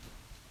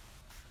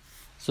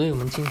所以我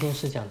们今天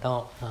是讲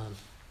到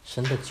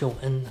神的救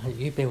恩，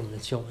预备我们的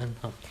救恩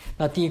哈。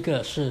那第一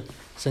个是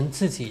神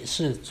自己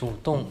是主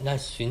动来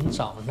寻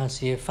找那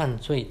些犯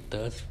罪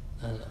的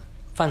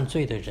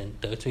人，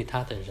得罪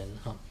他的人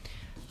哈。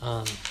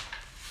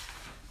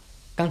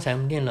刚才我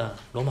们念了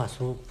罗马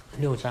书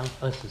6章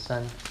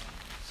23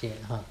节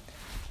哈。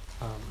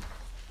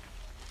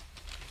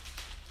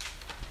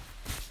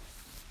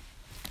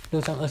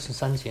6章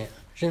23节，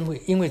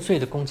因为罪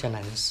的工价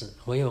乃是死，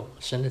唯有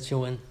神的救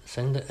恩，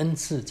神的恩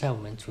赐在我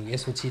们主耶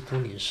稣基督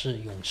里是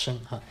永生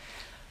哈。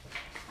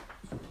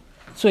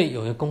罪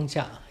有个工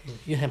价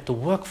 ，you have to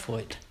work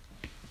for it。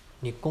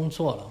你工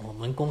作了，我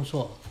们工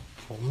作，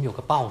我们有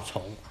个报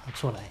酬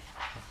出来，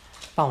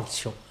报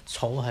酬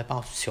出来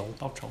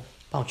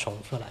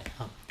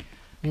啊。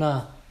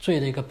那罪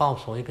的一个报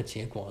酬，一个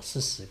结果是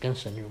死，跟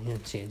神永远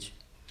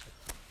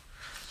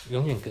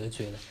隔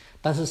绝的。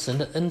但是神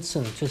的恩赐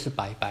就是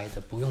白白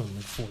的，不用我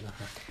们付的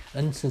哈。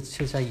恩赐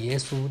就在耶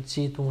稣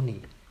基督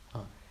里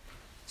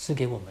是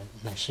给我们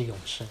乃是永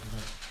生啊。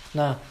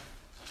那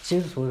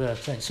基督徒的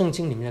在圣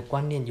经里面的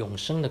观念，永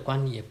生的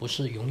观念也不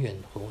是永远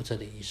活着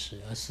的意思，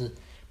而是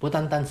不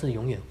单单是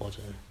永远活着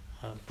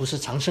不是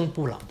长生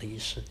不老的意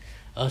思，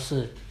而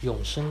是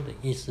永生的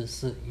意思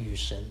是与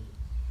神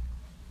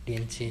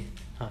连接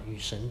与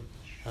神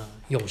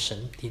有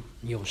神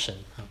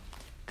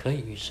可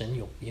以与神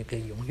有一个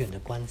永远的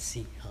关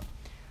系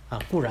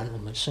不然我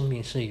们生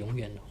命是永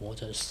远活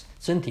着，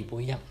身体不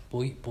一样，不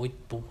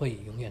会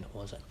永远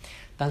活着。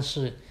但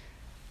是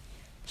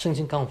圣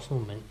经告诉我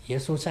们，耶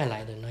稣再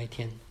来的那一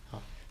天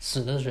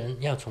死的人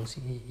要重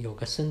新有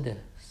个新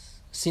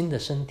的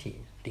身体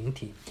灵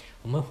体，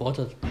我们活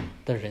着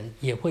的人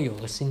也会有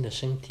个新的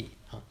身体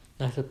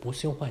那是不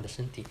朽坏的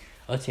身体，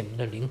而且我们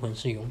的灵魂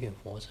是永远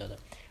活着的。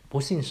不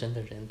信神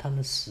的人，他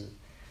们死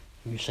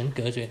与神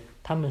隔绝，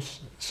他们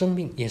生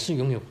命也是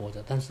永远活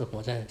着，但是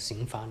活在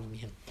刑罚里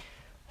面，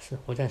是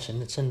活在神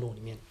的震怒里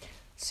面。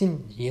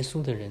信耶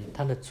稣的人，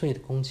他的罪的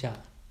工价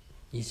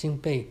已经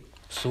被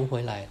赎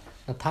回来，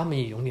那他们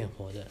也永远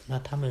活着。那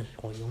他们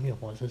永远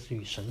活着是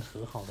与神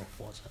和好的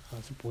活着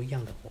是不一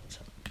样的活着。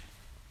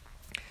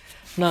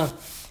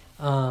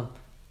那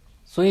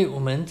所以我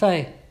们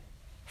在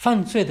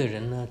犯罪的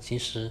人呢，其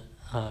实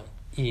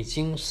已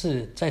经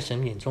是在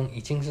神眼中已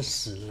经是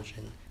死的人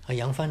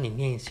杨帆，你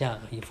念一下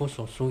以弗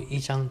所书2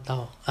章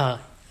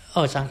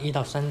1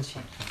到3节。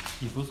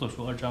以弗所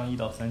书2章1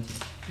到3节。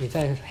你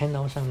在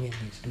handout 上面，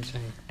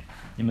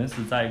你们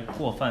死在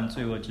过犯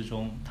罪恶之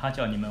中，他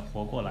叫你们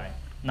活过来。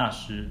那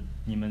时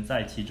你们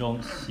在其中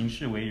行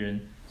事为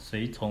人，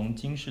随从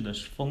今世的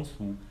风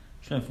俗，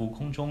顺服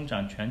空中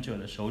掌权者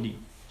的手里，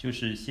就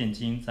是现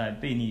今在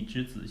悖逆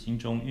之子心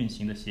中运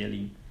行的邪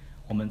灵。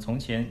我们从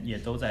前也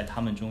都在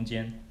他们中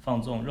间，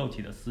放纵肉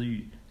体的私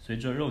欲，随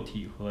着肉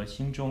体和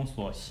心中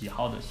所喜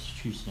好的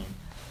去行，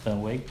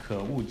本为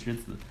可恶之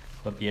子，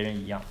和别人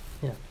一样。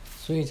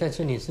所以在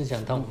这里是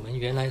讲到我们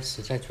原来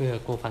死在罪恶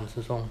过犯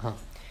之中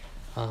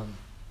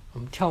我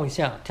们跳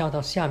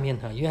到下面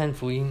约翰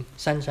福音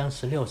3章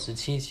16、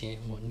17节，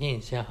我念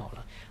一下好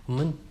了。我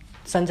们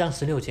3章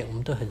16节我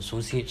们都很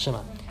熟悉，是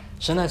吗？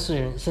神爱世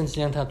人，甚至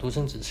将他独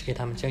生子赐给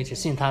他们，叫一切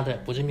信他的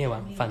不至灭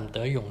亡，反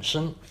得永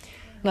生。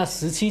那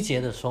17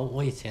节的时候，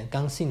我以前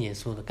刚信耶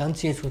稣的，刚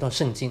接触到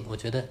圣经，我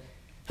觉得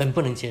很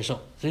不能接受。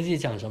实际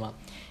讲什么？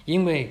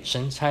因为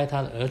神差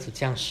他的儿子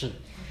降世，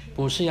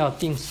不是要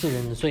定世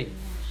人的罪，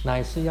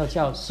乃是要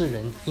叫世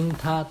人因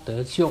他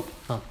得救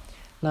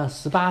那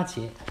18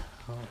节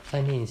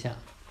再念一下。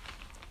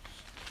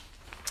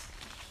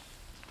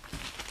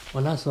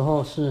我那时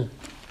候是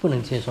不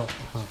能接受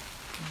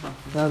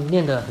那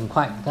念得很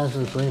快，但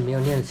是所以没有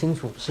念得清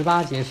楚。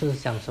18节是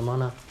讲什么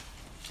呢？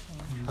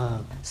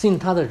信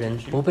他的人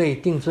不被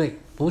定罪，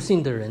不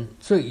信的人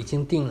罪已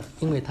经定了，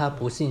因为他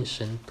不信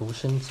神独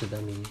生子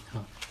的名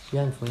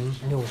约翰福音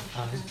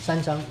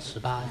3章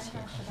18节。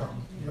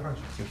约翰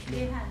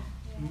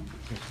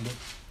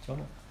96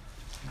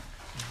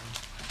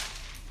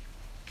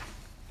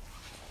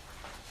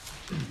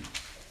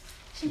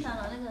信长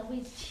老那个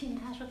为亲，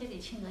他说给你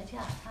亲额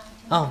价，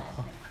哦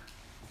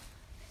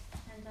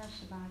3章18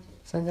节。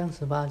3章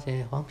18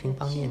节，黄平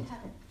帮念。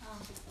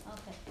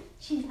OK，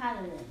 信他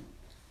的人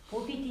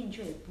不必定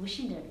罪，不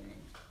信的人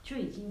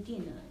罪已经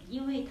定了，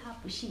因为他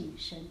不信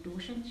神独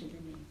生子的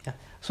名。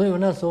所以我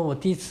那时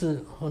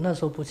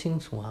候不清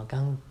楚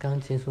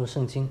刚接触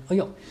圣经，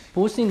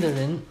不信的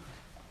人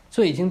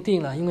罪已经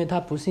定了，因为他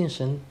不信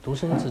神独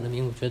生子的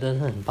名，我觉得是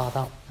很霸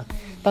道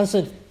但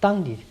是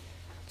当你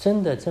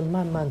真的在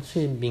慢慢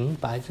去明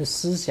白这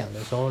思想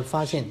的时候，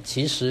发现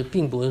其实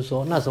并不是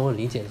说那时候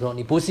理解说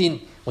你不信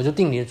我就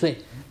定你的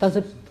罪，但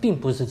是并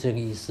不是这个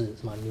意思，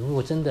是吗？你如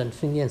果真的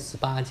去念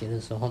18节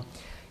的时候，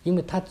因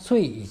为他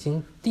罪已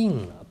经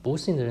定了，不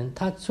信的人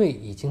他罪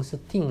已经是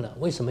定了。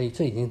为什么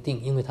罪已经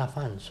定？因为他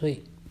犯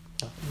罪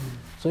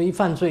所以一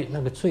犯罪那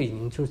个罪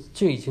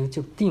已经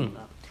就定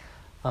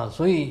了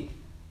所以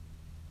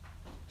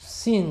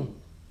信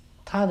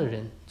他的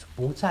人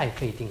不再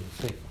被定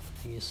罪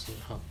的意思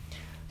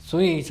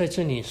所以在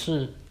这里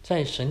是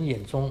在神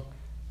眼中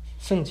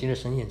圣洁的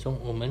神眼中，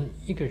我们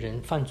一个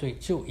人犯罪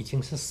就已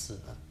经是死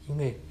了，因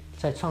为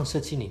在创世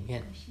纪里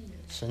面，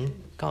神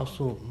告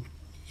诉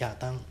亚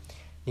当，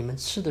你们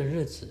吃的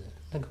日子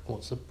那个果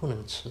子不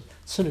能吃，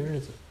吃的日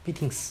子必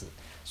定死，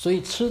所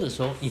以吃的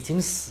时候已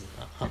经死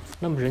了啊。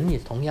那么人也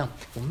同样，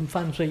我们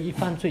犯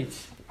罪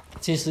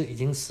其实已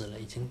经死了，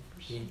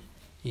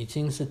已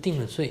经是定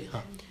了罪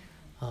啊。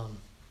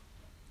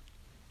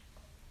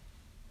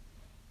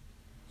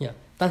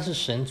但是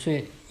神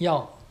却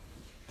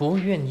不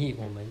愿意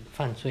我们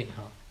犯罪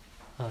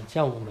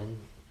叫我们。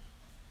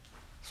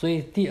所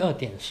以第二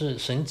点是，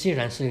神既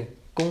然是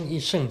公义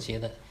圣洁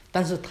的，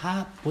但是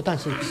他不但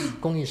是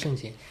公义圣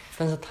洁，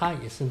但是他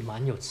也是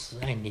蛮有慈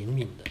爱怜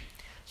悯的。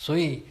所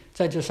以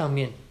在这上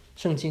面，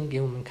圣经给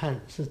我们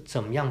看是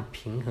怎么样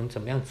平衡，怎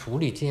么样处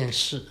理这件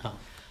事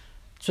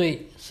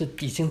罪是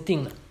已经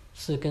定了，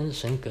是跟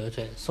神隔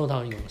绝，受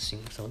到永刑，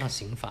受到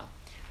刑罚，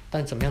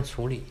但怎么样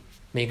处理？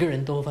每个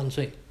人都犯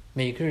罪，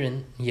每个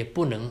人也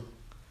不能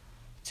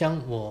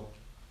将我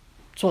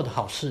做的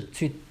好事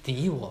去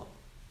抵我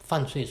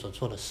犯罪所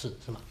做的事，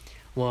是吗？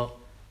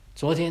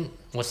昨天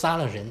我杀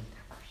了人，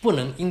不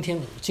能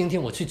今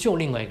天我去救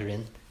另外一个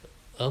人，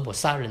而我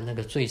杀人那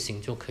个罪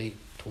行就可以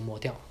涂抹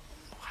掉，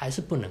还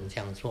是不能这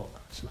样做嘛，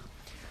是吧？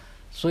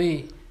所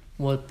以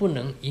我不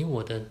能以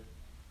我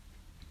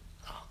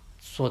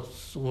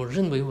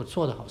认为我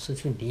做的好事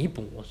去弥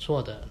补我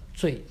做的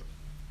罪，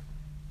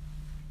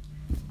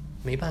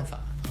没办法。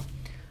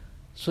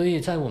所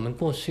以在我们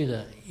过去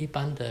的一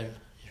般的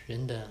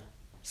人的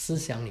思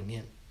想里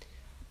面，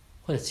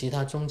或者其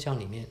他宗教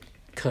里面，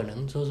可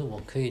能就是我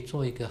可以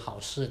做一个好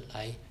事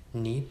来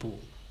弥补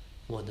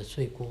我的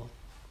罪过。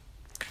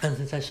但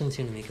是在圣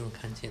经里面给我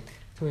看见，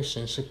这位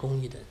神是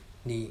公义的，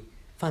你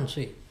犯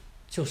罪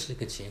就是一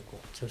个结果，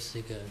就是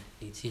一个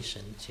离弃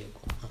神结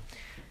果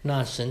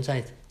那神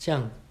在这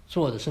样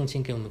做的，圣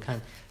经给我们看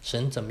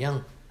神怎么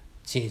样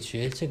解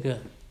决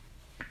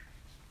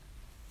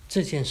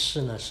这件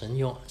事呢？神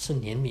是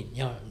怜悯，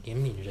要怜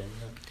悯人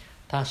呢。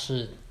他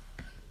是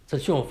这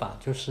救法，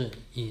就是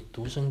以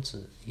独生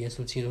子耶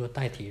稣基督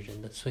代替人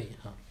的罪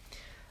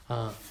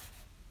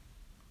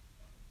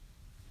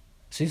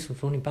基督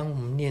徒，你帮我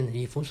们念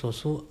以弗所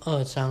书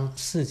2章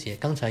4节，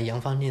刚才杨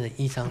芳念了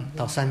1章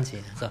到3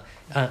节是吧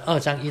？2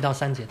章1到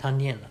3节他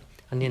念了，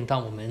他念到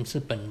我们是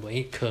本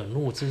为可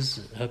怒之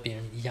子，和别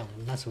人一样，我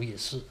们那时候也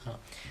是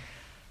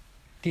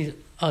第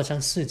2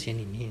章4节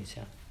你念一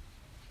下。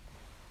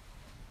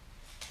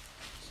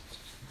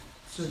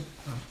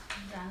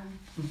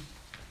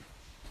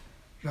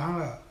然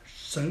而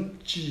神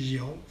既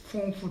有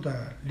丰富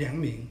的怜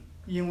悯，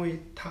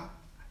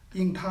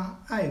因他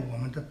爱我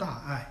们的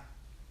大爱，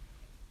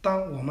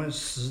当我们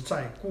死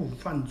在过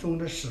犯中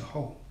的时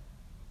候，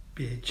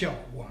便叫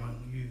我们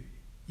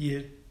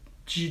与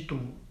基督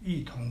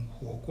一同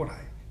活过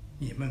来，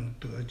你们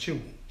得救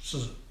是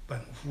本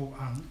乎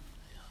安。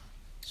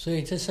所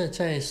以这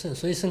是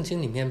所以圣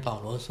经里面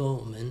保罗说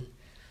我们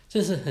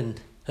这是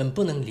很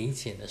不能理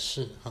解的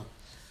事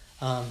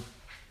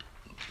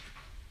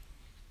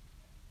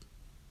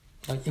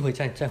一会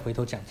再回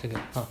头讲这个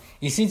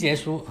以西结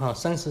书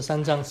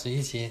33章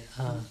11节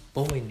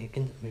博伟你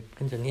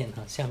跟着念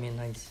下面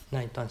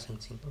那一段圣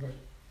经。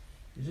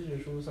以西结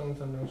书33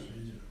章11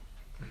节，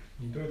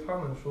你对他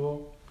们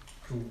说，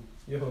主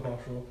耶和华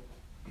说，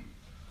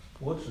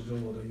我指着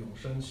我的永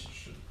生起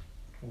誓，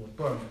我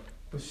断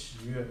不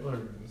喜悦恶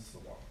人死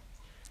亡，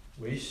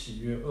唯喜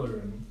悦恶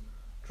人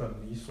转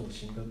离所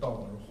行的道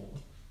而活。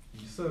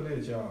以色列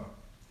家，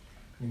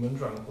你们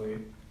转回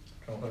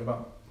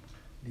吧，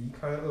离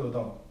开恶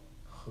道，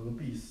何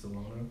必死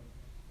亡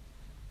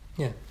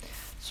呢？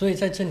所以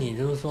在这里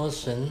就是说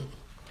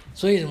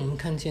所以我们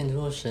看见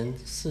说神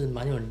是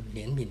蛮有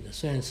怜悯的，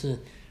虽然是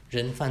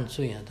人犯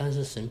罪但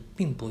是神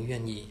并不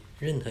愿意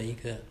任何一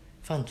个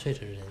犯罪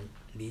的人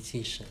离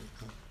弃神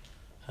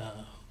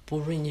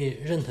不愿意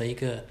任何一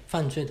个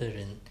犯罪的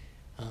人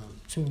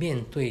去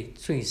面对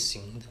罪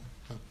行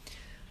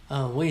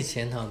的我以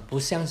前不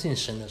相信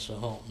神的时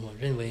候，我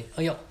认为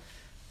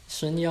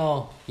神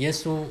要耶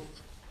稣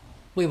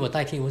为我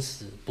代替我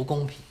死，不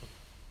公平，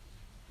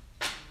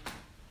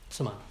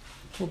是吗？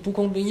我不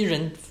公平，一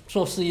人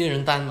做事一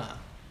人担嘛，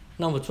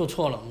那我做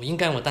错了，我应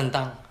该我担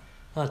当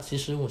其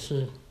实我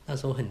是那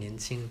时候很年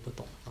轻，不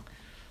懂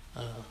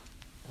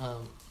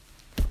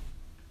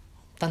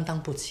担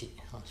当不起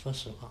说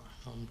实话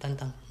我们担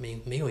当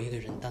没有一个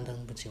人担当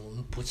不起，我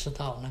们不知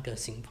道那个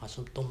刑罚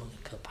是多么的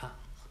可怕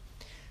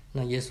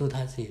那耶稣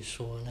他自己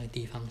说那个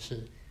地方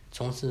是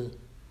虫是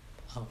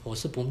火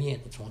是不灭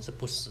的，虫是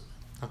不死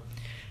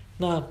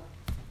的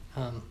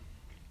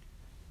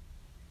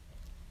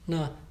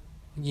那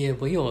也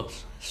唯有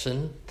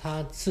神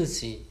他自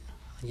己，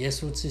耶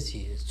稣自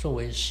己作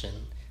为神，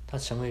他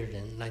成为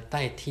人来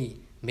代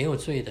替没有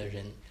罪的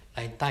人，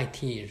来代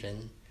替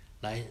人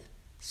来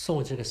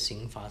受这个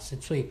刑罚，是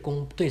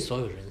对所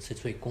有人是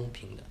最公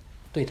平的，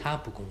对他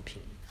不公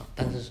平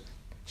但是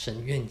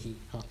神愿意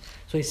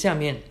所以下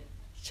面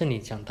这里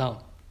讲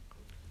到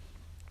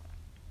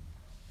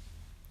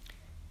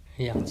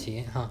2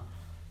节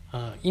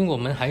因我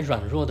们还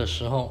软弱的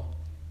时候，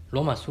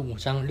罗马书5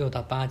章6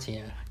到8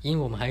节，因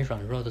我们还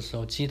软弱的时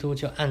候，基督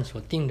就按所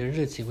定的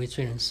日期为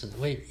罪人死，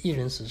为义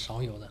人死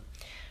少有的，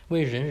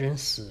为人人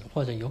死，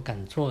或者有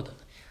敢做的，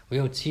唯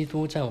有基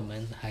督在我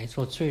们还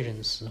做罪人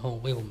的时候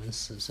为我们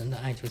死，神的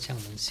爱就向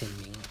我们显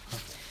明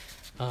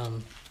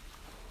了。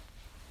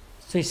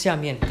最下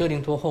面哥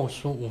林多后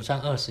书5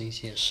章21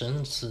节，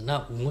神使那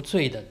无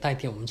罪的代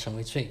替我们成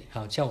为罪，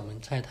好叫我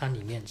们在他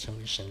里面成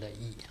为神的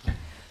义。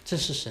这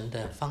是神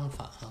的方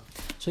法。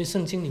所以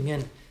圣经里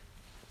面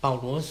保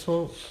罗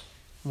说，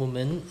我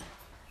们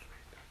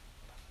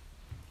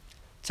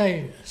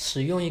在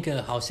使用一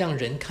个好像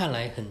人看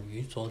来很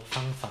愚拙的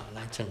方法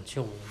来拯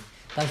救我们，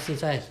但是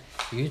在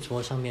愚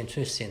拙上面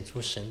却显出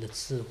神的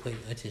智慧，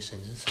而且神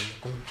是神的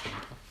公平。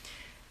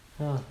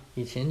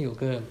以前有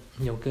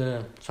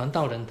个传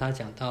道人，他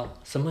讲到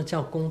什么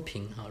叫公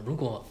平。如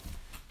果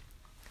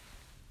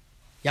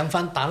杨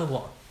帆打了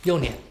我右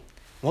脸，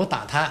我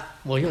打他，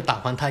我又打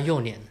还他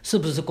右脸，是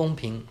不是公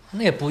平？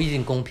那也不一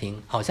定公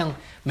平。好像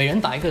每人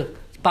打一个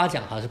巴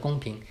掌还是公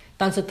平，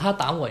但是他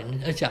打我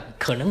一讲，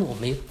可能我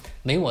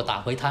没我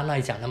打回他那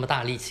一讲那么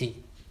大力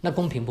气，那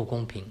公平不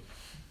公平？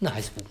那还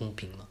是不公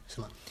平嘛，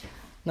是吗？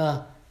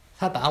那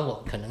他打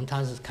我，可能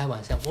他是开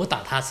玩笑，我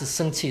打他是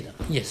生气的，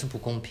也是不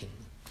公平。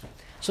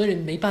所以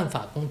没办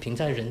法公平，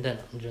在人的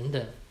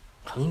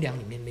衡量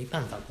里面没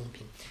办法公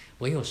平，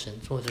唯有神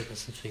做这个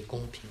是最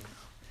公平的。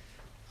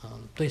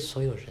对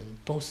所有人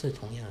都是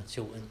同样的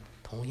救恩，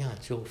同样的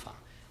救法，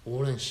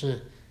无论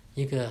是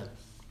一个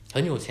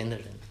很有钱的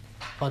人，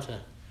或者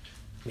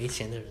没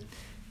钱的人，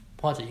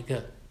或者一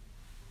个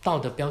道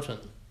德标准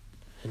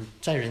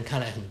在人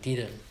看来很低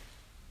的人，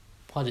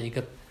或者一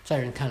个在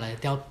人看来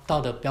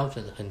道德标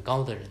准很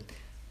高的人，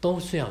都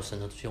需要神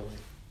的救恩。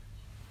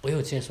唯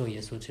有接受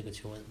耶稣这个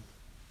救恩，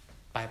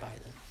白白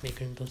的，每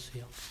个人都需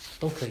要，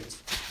都可以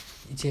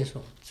一接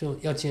受，就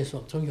要接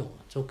受，就有，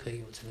就可以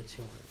有这个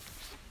救恩。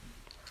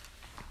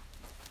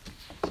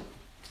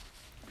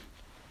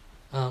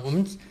我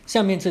们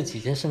下面这几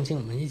节圣经，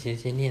我们一节一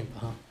节念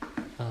吧。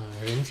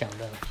人讲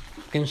的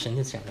跟神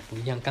的讲的不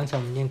一样。刚才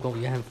我们念过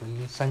约翰福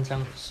音3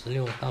章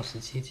16到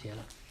17节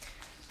了。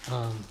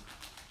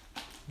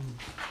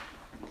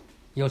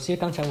有些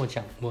刚才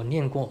我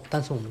念过，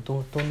但是我们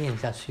都念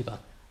下去吧。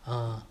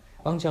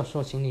汪教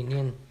授，请你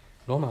念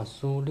罗马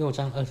书6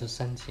章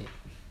23节。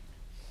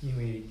因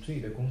为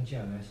罪的工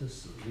价乃是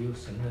死，唯有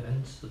神的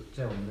恩赐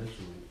在我们的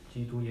主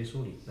基督耶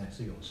稣里乃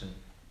是永生。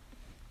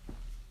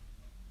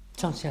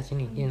照下，请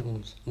你念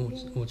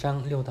5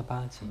章6到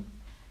8节。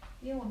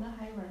因为我们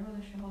还软弱的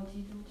时候，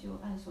基督就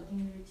按所定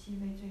的日期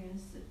为罪人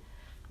死，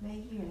为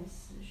义人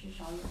死是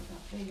少有的，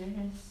为人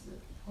人死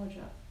或者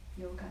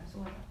有敢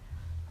做的，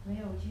唯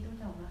有基督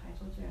在我们还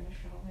做罪人的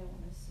时候为我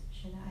们死，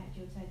神的爱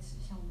就在此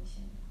向我们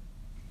显明。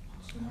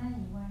除他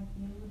以外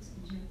别无拯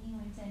救，因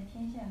为在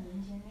天下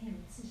人间没有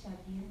赐下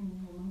别的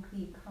名，我们可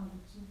以靠着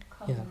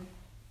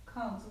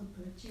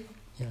得救。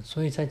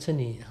所以在这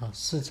里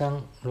4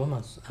章罗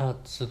马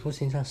使徒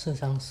行传4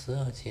章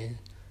12节，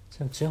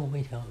这只有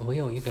唯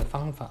有一个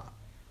方法，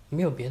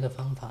没有别的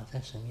方法在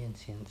神面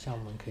前叫我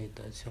们可以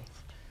得救，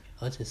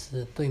而且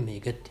是对每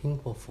个听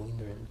过福音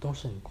的人都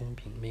是很公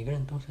平，每个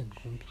人都是很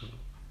公平。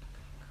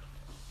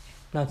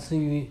那至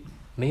于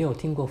没有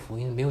听过福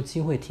音、没有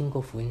机会听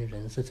过福音的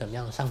人是怎么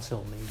样？上次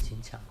我们已经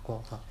讲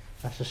过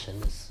那是神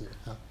的事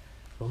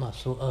罗马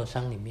书2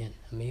章里面，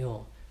没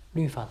有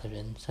律法的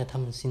人在他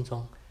们心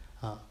中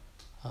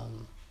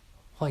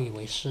或以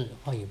为是，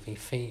或以为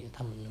非，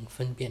他们能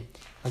分辨。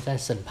那在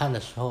审判的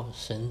时候，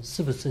神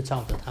是不是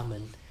照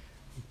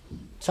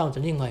着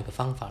另外一个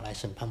方法来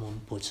审判，我们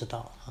不知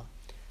道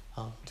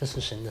这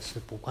是神的事，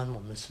不关我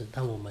们的事。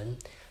但我们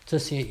这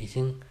些已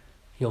经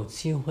有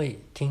机会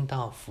听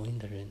到福音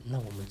的人，那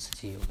我们自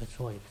己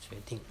做一个决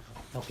定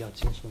要不要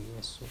接受耶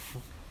稣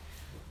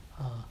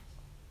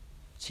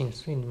请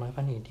所以麻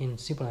烦你念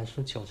希伯来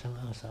书9章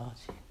22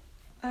节。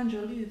按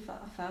着律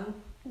法，凡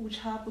误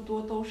差不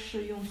多都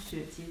是用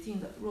血洁净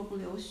的，若不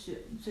流血，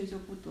罪就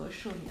不得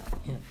赦免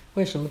了。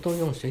为什么都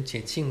用血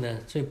洁净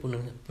呢？罪不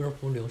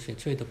流血，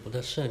罪都不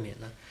得赦免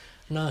呢？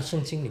那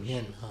圣经里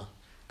面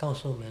告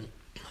诉我们，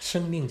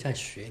生命在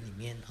血里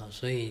面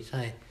所以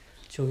在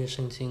旧约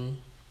圣经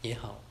也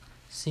好，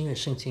新约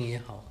圣经也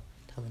好，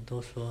他们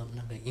都说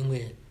因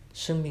为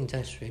生命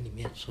在血里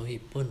面，所以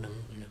不能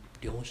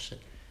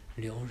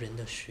流人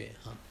的血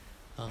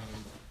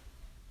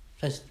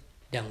在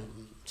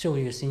旧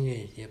约新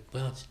约也不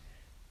要，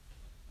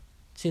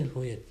基督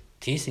徒也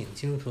提醒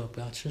基督徒不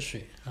要吃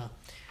血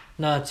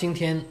那今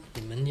天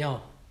你们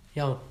要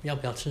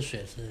不要吃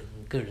血是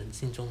你个人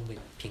心中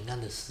平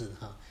安的事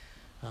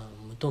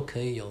我们都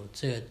可以有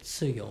这个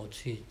自由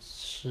去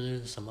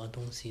吃什么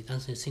东西，但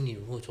是心里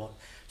如果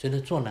觉得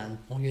做难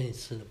不愿意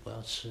吃的不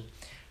要吃。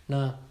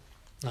那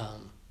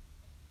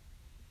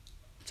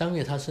张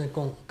悦他是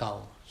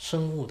搞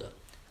生物的，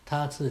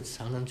他是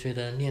常常觉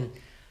得念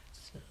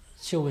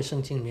旧约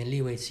圣经里面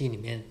利未记里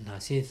面哪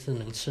些是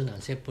能吃哪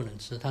些不能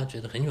吃，他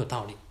觉得很有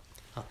道理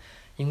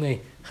因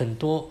为很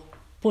多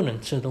不能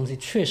吃的东西，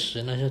确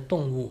实那些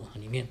动物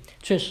里面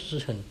确实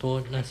是很多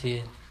那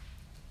些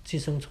寄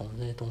生虫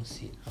这些东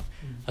西啊，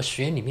而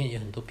血里面也有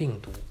很多病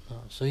毒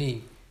啊，所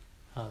以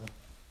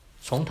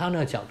从他那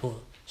个角度，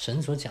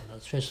神所讲的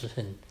确实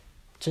很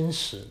真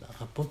实的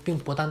啊，并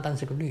不单单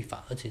是个律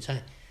法，而且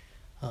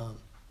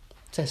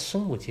在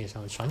生物界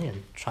上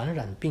传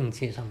染病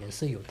界上面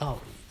是有道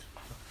理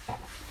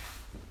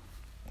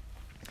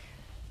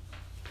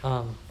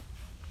的。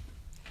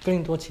哥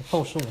林多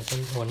后书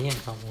我念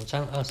5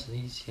章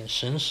21节，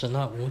神使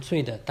那无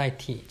罪的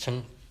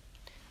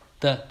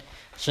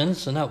神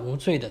使那无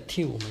罪的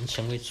替我们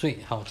成为罪，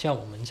好叫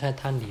我们在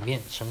他里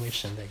面成为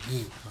神的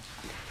义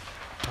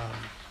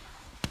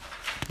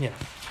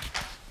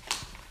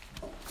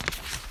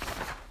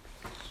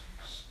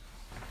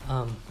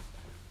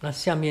那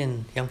下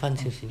面杨帆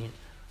继续念。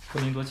哥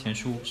林多前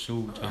书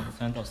15章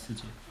3到4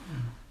节。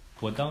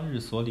我当日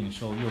所领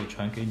受又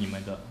传给你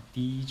们的，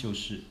第一就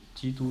是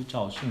基督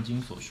照圣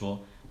经所说，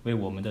为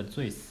我们的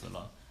罪死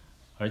了，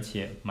而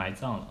且埋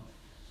葬了，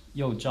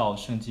又照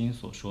圣经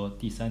所说，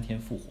第3天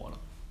复活了。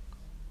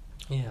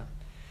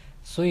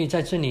所以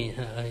在这里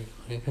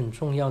很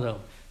重要的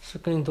是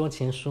哥林多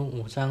前书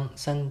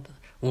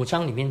5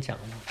章里面讲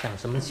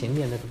什么，前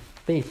面的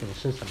背景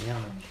是什么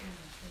样的。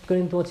哥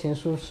林多前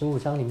书15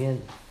章里面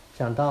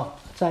讲到，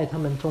在他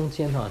们中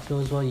间就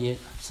是说也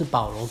是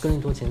保罗，哥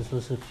林多前书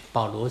是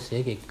保罗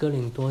写给哥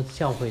林多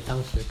教会，当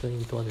时哥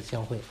林多的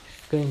教会，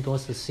哥林多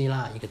是希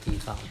腊一个地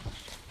方，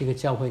一个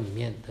教会里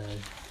面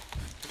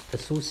的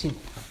书信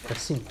的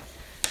信。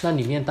那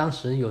里面当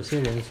时有些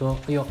人说，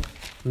哎呦，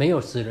没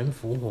有死人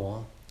复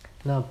活。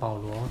那保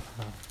罗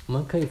我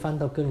们可以翻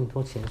到哥林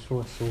多前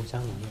书15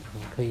章里面，我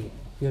们可以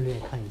略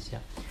看一下。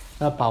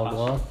那保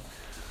罗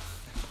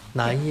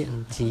哪一页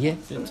几页？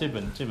这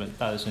本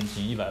大的圣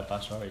经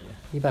182页。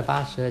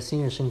182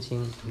新约圣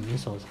经你们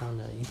手上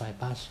的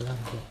182页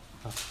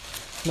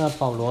那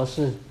保罗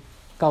是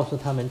告诉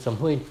他们，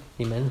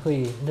你们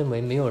会认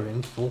为没有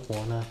人复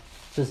活呢？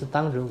这是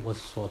当日我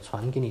所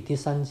传给你，第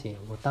3节，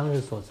我当日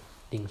所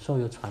领受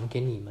又传给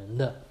你们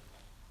的。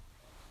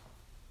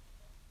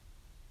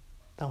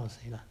到了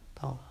谁了？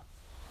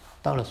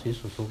到了谁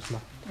叔叔是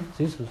吗？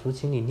谁叔叔，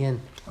请你念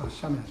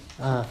下面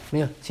没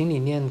有，请你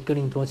念哥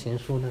林多前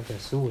书那个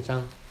15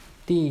章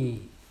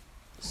第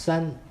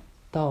3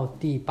到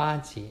第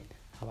8节，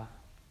好吧？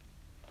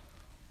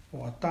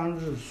我当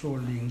日所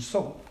领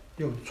受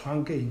又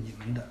传给你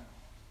们的，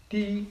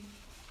第一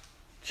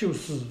就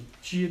是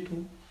基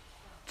督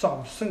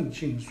照圣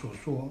经所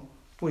说，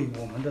为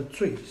我们的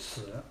罪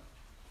死，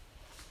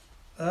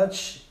而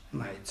且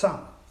埋葬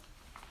了，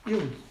又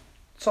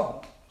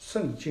照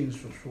圣经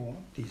所说，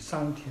第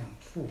3天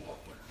复活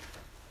了，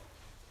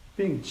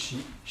并且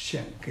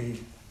献给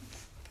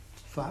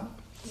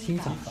基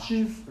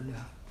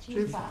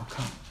法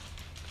看，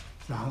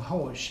然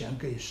后献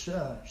给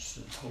12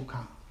使徒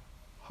看，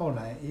后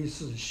来亦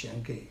是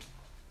献给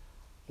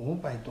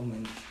500多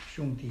名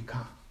兄弟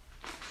看，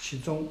其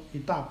中一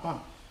大半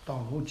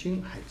到如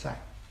今还在，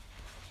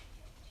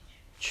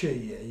却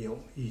也有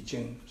已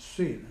经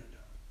睡了的，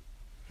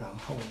然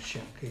后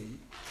献给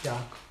雅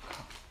各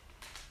看，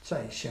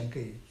再献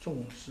给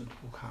众使徒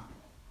看，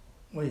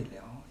为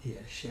了也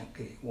献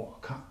给我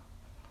看，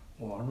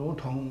我如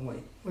同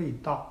为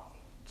道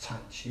产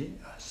期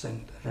而生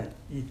的人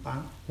一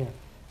般。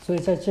所以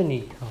在这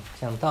里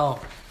讲到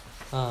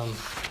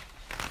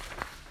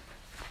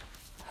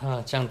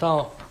讲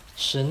到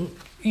神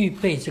预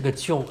备这个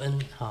救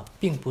恩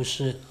并不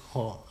是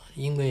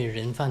因为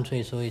人犯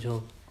罪所以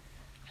就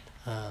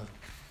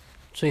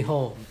最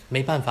后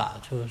没办法，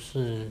就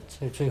是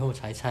最后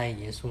才差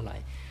耶稣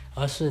来，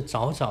而是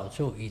早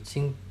就已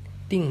经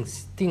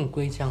定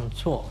规这样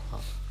做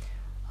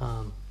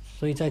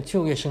所以在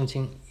旧约圣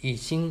经已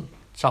经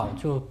早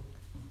就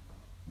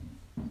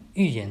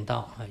预言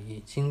到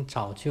已经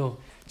早就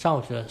照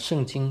着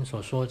圣经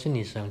所说，这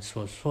里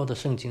所说的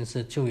圣经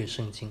是旧约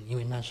圣经，因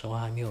为那时候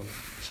还没有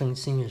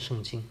新约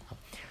圣经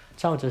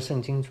照着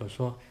圣经所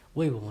说，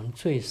为我们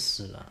罪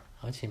死了，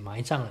而且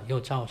埋葬了，又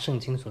照圣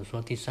经所说，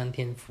第3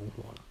天复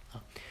活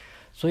了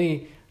所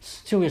以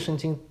旧约圣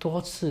经多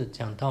次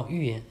讲到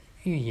预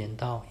言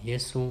到耶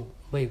稣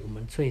为我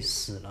们罪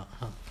死了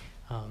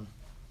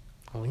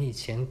我们以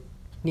前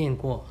念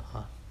过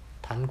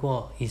谈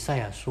过以赛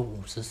亚书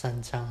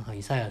53章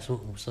以赛亚书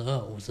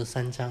52、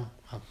53章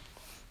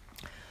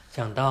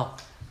讲到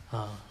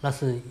那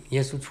是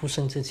耶稣出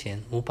生之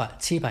前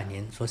700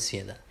年所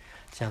写的，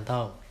讲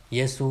到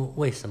耶稣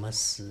为什么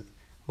死，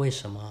为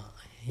什么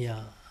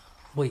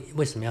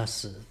要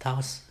死，他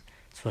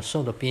所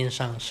受的鞭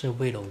伤是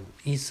为了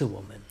医治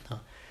我们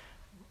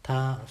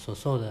他所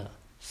受的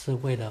是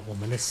为了我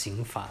们的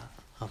刑罚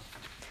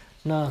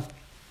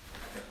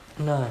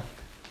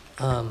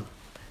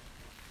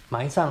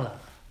埋葬了，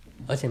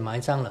而且埋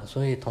葬了，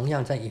所以同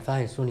样在以弗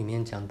所书里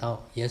面讲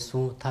到耶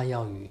稣他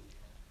要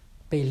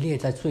被列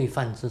在罪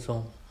犯之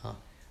中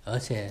而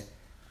且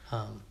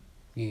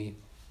与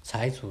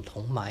财主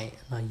同埋。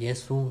那耶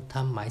稣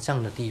他埋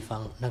葬的地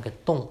方，那个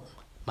洞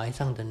埋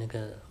葬的那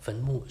个坟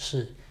墓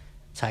是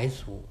财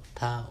主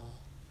他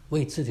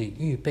为自己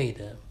预备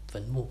的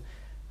坟墓。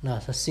那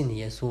他信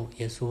耶稣，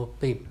耶稣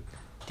被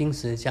钉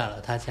十字架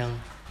了，他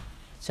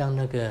将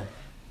那个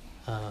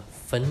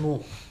坟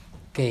墓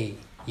给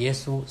耶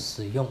稣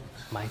使用，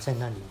埋在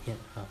那里面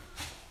啊。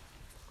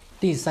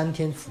第3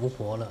天复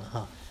活了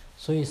哈，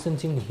所以圣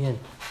经里面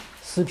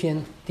诗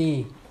篇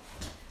第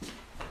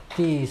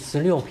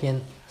16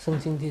篇，圣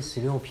经第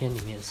16篇里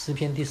面，诗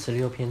篇第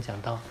16篇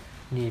讲到，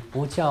你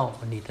不叫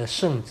你的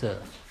圣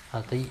者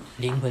的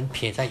灵魂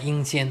撇在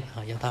阴间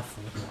要他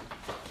复活。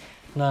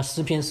那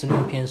诗篇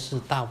16篇是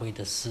大卫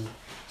的诗，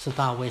是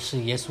大卫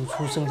是耶稣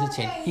出生之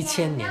前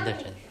1000年的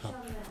人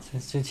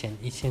之前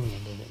1000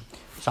年的人，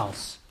早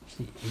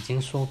已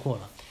经说过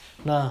了。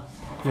那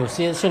有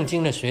些圣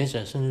经的学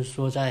者甚至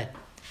说，在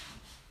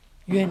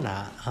约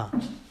拿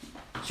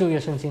旧约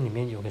圣经里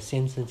面有个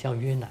先知叫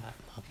约拿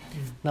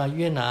那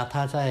约拿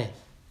他在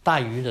大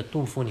鱼的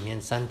肚腹里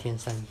面3天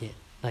3夜，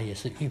那也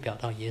是预表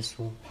到耶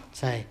稣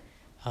在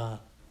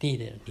地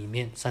的里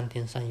面3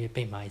天3夜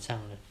被埋葬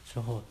了之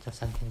后，在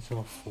3天之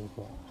后复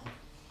活。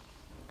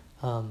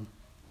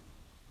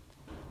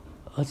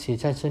而且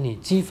在这里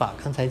基法，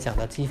刚才讲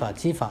到基法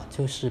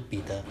就是彼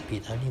得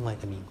另外一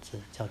个名字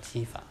叫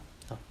基法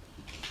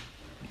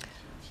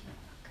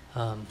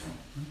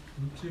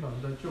基法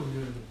是在旧约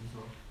的名字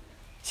吗？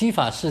基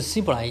法是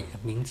希伯来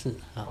名字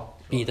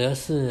彼得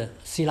是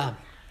希腊名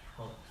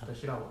在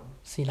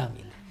希腊文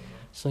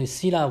所以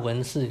希腊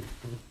文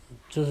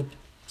就是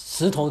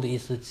石头的意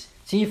思，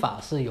基法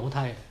是犹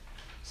太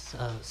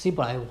希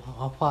伯来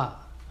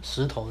话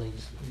石头的意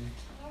思，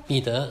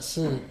彼得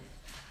是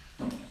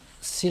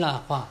希腊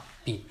话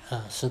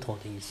石头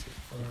的意思。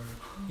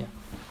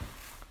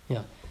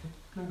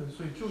那个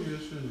所以旧约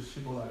是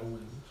希伯来文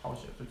抄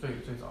写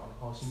最早，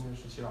然后新约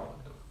是希腊文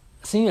的。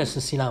新约是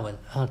希腊文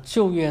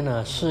旧约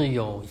呢是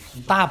有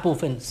大部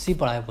分希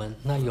伯来文，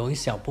那有一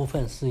小部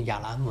分是亚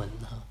兰文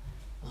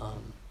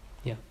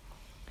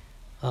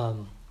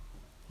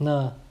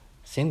那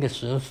显给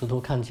12使徒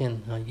看见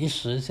一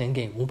时显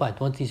给500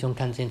多弟兄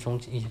看见，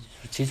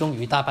其中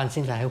有一大半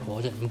现在还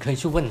活着，你可以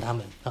去问他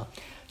们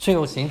最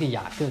后显给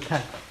雅各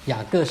看，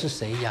雅各是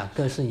谁？雅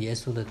各是耶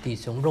稣的弟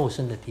兄，肉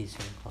身的弟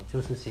兄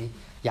就是谁？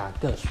雅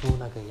各书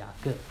那个雅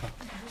各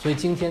所以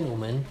今天我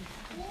们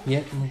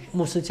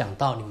牧师讲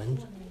到，你们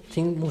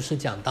听牧师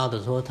讲到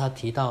的时候，他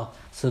提到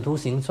使徒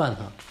行传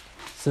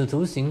使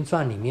徒行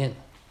传里面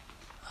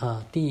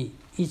第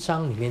1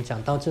章里面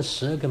讲到这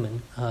12个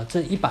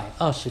这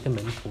120个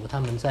门徒，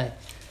他们在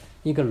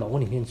一个楼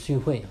里面聚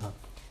会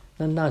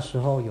那时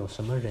候有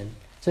什么人？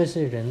这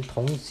些人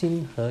同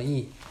心合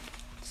意。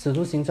使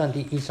徒行传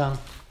第1章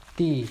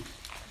第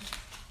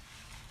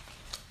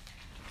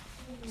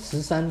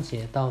13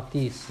节到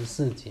第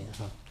14节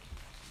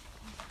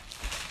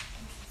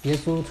耶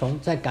稣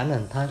在橄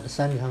榄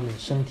山上面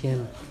升天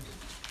了。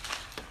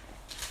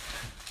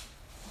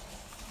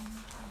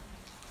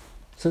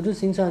使徒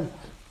行传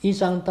1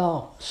章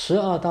到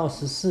12到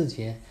14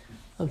节，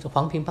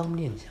黄平帮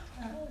念讲。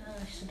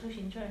使徒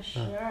行传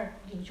12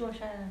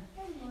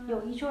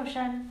有一座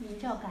山名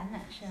叫橄榄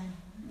山，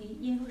离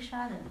耶路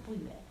撒冷不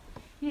远。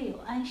月有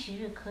安息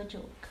日可走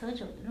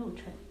的路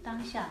程，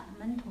当下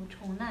门徒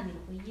从那里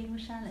回耶路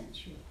撒冷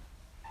去。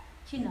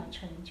进了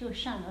城，就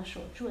上了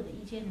所住的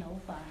一间楼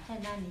房，在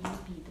那里有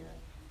彼得、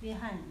约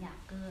翰、雅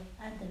各、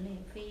安德烈、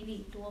腓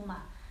利、多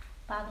马、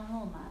巴多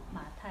洛、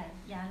马太、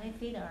亚勒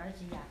菲的儿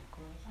子雅各、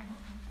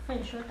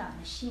奋说党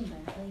的西门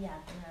和雅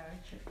各的儿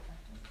子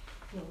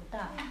犹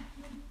大。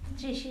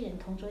这些人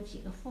同着几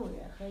个妇人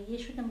和耶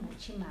稣的母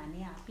亲玛利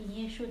亚，并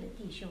耶稣的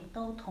弟兄，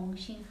都同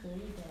心合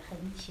意的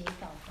横切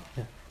祷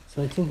告。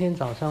所以今天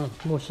早上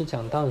牧师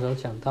讲到的时候，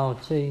讲到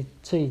这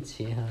一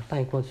节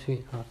带过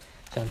去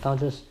讲到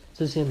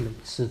这些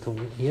使徒，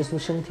耶稣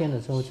升天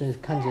的时候，就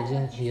看见这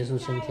些耶稣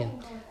升天，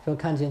就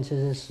看见这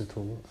些使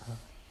徒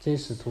这些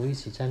使徒一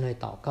起在那里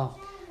祷告。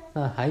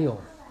那还有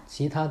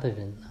其他的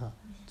人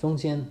中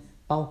间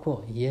包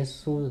括耶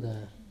稣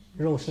的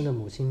肉身的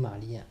母亲玛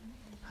利亚，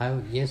还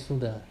有耶稣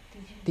的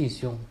弟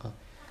兄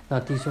那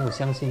弟兄我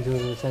相信就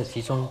是在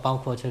其中包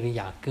括这个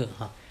雅各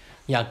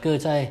雅各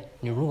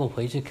你如果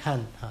回去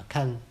看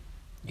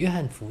约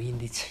翰福音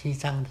第7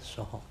章的时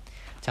候，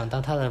讲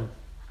到他的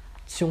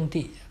兄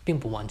弟并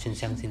不完全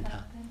相信他，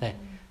对，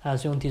他的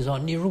兄弟说，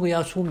你如果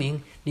要出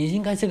名，你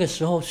应该这个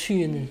时候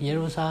去耶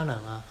路撒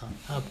冷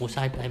不是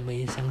还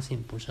没相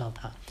信，不知道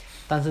他。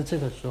但是这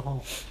个时候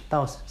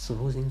到使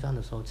徒行传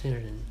的时候，这些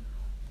人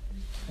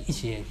一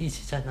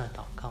起在那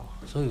祷告，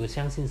所以我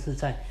相信是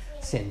在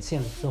显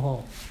现之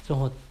后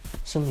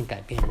生命改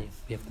变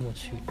也过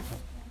去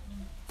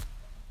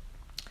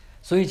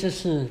所以这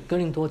是哥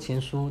林多前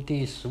书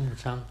第15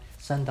章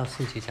3到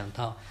4节讲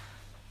到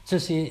这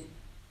些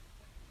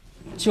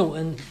救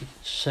恩，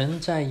神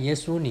在耶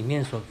稣里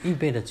面所预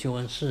备的救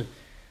恩是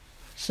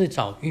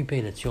早预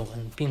备的救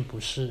恩，并不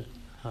是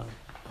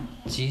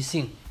即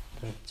兴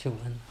的救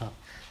恩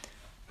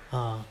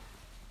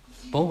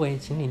博维，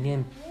请你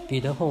念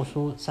彼得后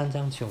书3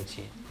章9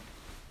节。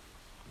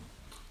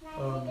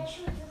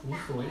主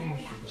所应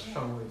许的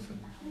尚未曾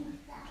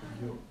成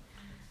就，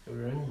有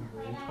人以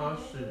为他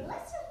是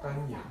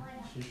单言，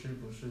其实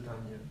不是单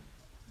言，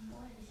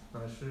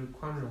乃是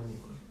宽容你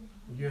们，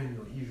不愿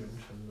有一人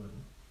沉沦，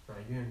乃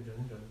愿人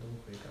人都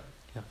悔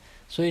改。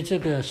所以这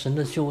个神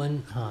的救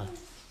恩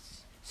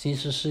其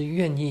实是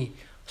愿意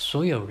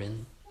所有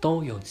人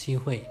都有机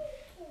会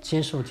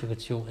接受这个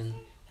救恩，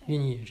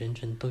愿意人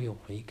人都有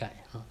悔改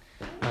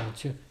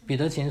就彼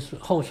得前书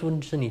后书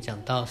这里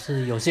讲到，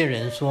是有些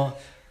人说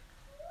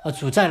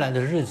主再来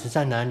的日子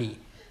在哪里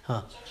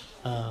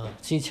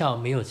讥诮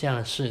没有这样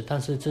的事，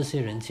但是这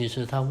些人其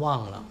实他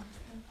忘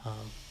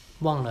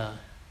了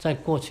在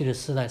过去的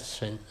世代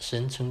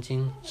神曾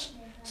经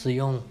使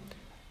用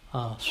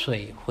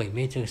水毁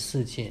灭这个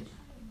世界，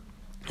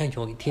那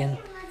有一天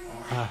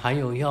还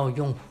有要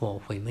用火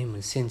毁灭我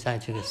们现在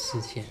这个世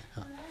界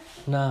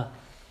那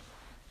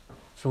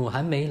主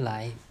还没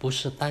来，不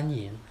是单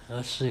言，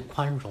而是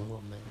宽容我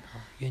们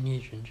愿意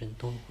人人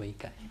都悔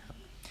改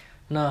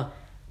那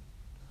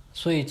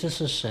所以这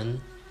是神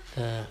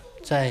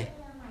在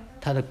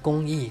他的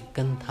公义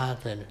跟他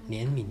的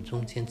怜悯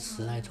中间、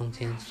慈爱中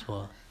间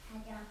所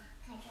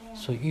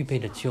预备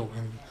的救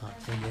恩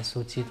在耶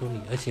稣基督里，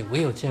而且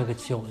唯有这个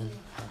救恩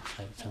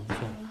才有成就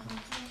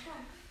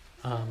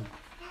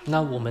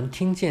那我们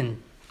听见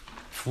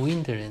福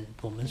音的人，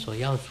我们所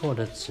要做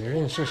的责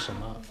任是什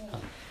么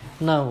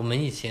那我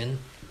们以前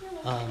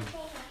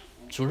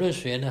主日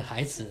学的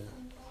孩子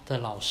的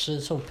老师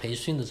受培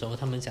训的时候，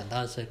他们讲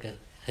到这个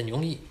很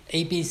容易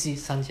ABC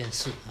 3件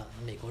事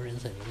美国人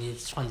很容易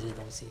串这些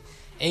东西。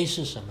A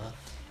是什么？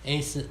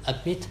 A 是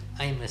admit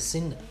I'm a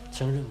sinner，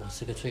 承认我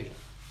是个罪人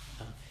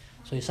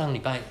所以上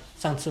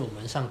次我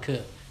们上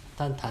课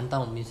当谈到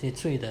我们一些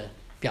罪的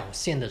表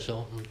现的时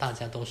候，大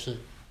家都是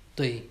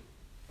对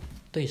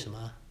什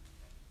么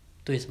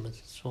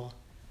说，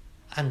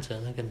按着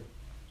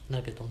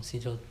那个东西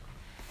就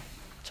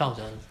照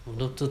着，我们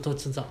都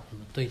知道，我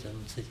们对着我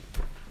们自己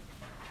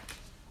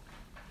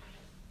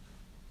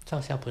照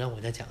下，不让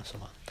我在讲什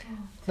么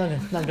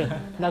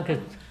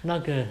那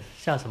个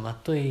叫什么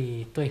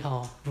对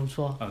号入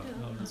座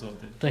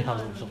对号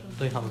入座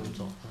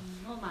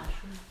罗马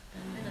书的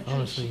那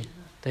个句式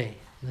对，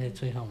那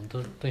最后我们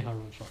都对号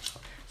入座，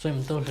所以我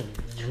们都很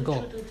能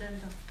够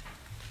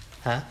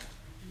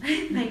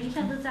每一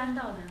项都沾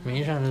到的，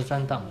每一项都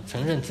沾到，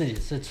承认自己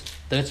是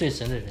得罪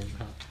神的人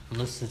我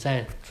们死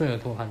在罪恶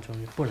过犯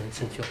中，不能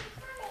自救，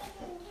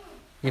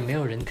也没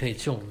有人可以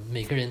救我们。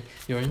每个人，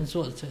有人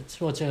做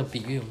这个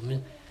比喻，我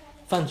们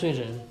犯罪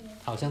的人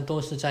好像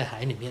都是在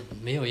海里面，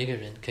没有一个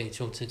人可以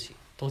救自己，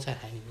都在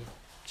海里面，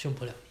救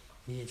不了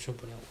你，你也救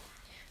不了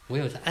我。唯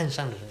有在岸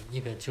上的人，一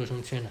个救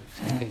生圈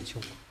才可以救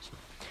我。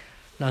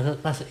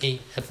那是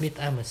A，admit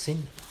I'm a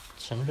sinner，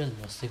 承认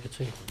我是一个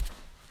罪人。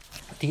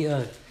第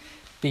二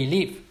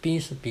 ，believe B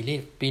是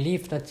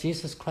believe that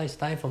Jesus Christ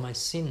died for my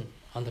sin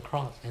on the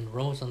cross and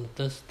rose on the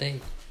third day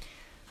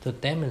to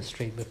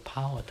demonstrate with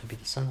power to be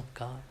the Son of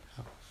God。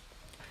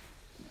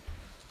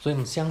所以我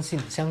们相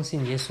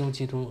信耶稣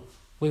基督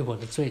为我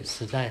的罪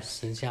死在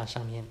十字架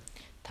上面，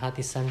他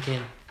第3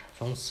天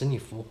从死里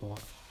复活，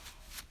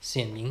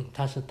显明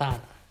他是大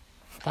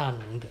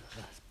能的，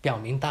表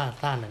明大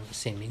能，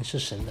显明是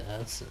神的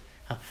儿子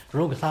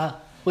如果他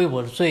为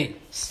我的罪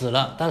死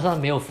了，但是他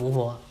没有复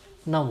活，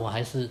那我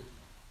还是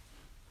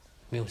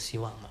没有希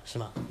望嘛，是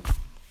吗？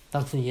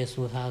但是耶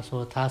稣他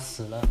说他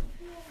死了，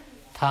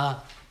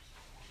他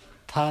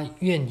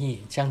愿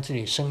意将自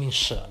己生命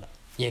舍了，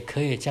也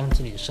可以将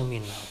自己生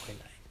命拿回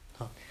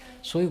来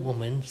所以我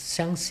们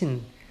相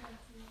信，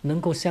能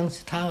够相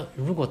信他，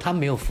如果他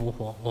没有复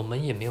活，我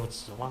们也没有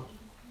指望。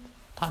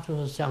他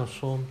就是这样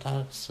说，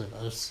他死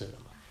了就死了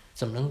嘛，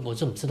我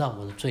怎么知道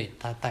我的罪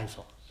他带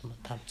走？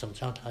他怎么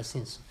知道他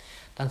信死？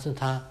但是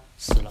他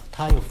死了，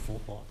他又复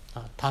活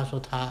他说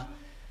他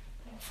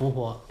复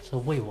活是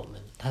为我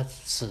们，他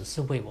死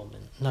是为我们，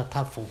那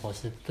他复活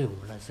是对我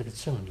们来是个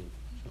证明，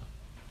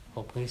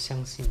我不会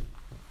相信。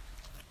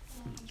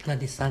那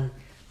第3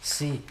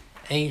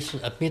 A 是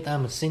admit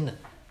I'm a sinner，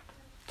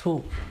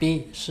 2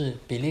 B 是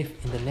believe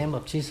in the name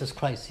of Jesus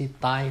Christ He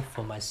died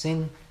for my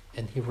sin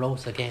and He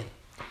rose again。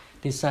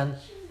 第3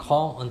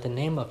 call on the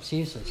name of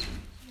Jesus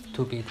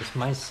to be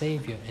my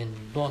Savior and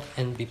Lord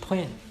and be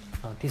praying。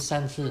 第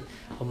3是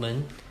我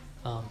们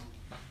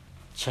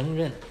承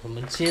认，我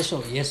们接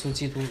受耶稣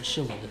基督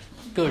是我的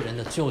个人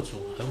的救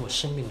主和我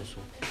生命的主，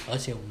而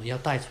且我们要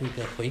带出一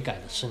个悔改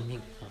的生命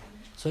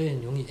所以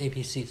很容易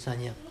A、B、C 3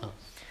样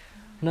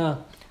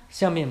那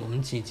下面我们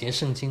几节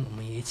圣经我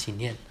们也一起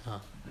念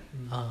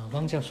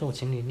汪教授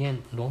请你念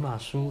罗马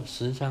书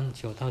10章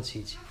9到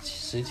10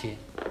节。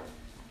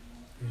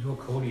你若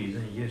口里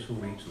认耶稣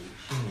为主，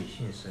心里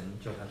信神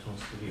叫他从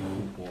死里复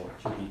活，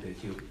就必得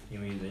救。因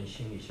为人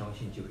心里相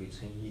信就可以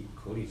称义，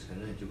口里承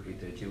认就可以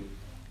得救。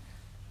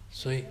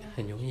所以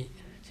很容易，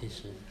其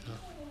实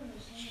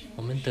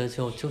我们得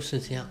救就是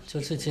这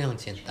样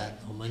简单。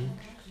我们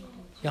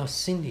要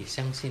心里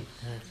相信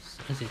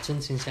而且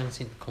真心相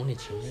信，口里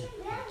承认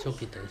就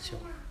必得救。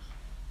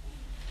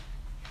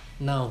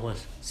那我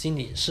心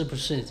里是不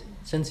是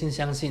真心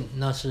相信，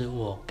那是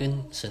我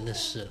跟神的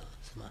事了，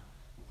是吗？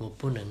我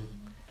不能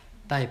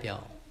代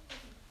表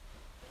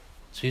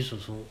徐叔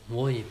叔，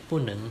我也不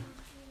能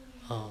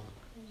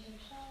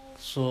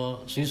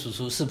说徐叔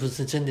叔是不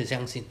是真的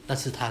相信，那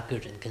是他个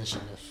人跟神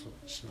的事，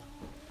是吗？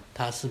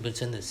他是不是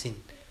真的信，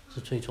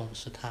是最终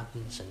是他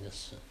跟神的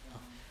事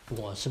啊。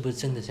我是不是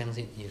真的相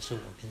信，也是我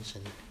跟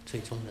神最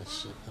终的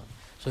事啊。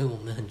所以我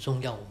们很重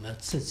要，我们要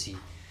自己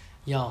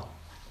要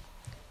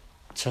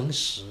诚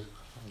实，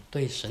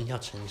对神要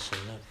诚实，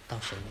要到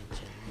神面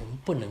前，我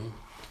们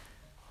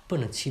不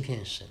能欺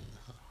骗神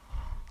啊。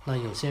那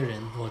有些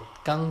人，我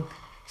刚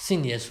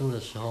信耶稣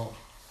的时候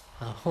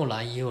后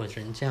来也有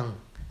人这样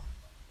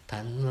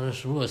谈，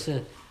如果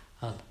是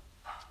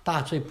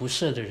大罪不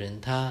赦的人，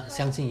他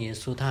相信耶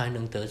稣，他还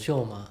能得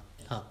救吗？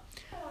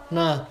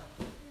那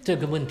这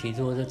个问题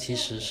就是其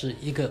实是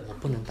一个我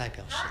不能代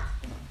表神，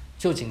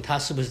究竟他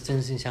是不是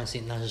真心相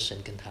信，那是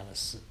神跟他的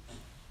事，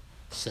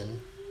神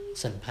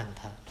审判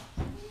他。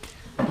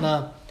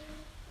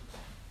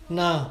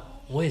那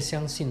我也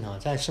相信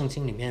在圣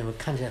经里面我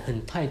看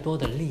见太多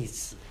的例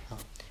子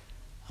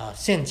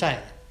现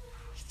在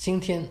今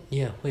天你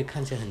也会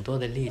看见很多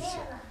的例子，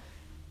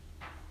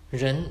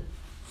人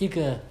一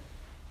个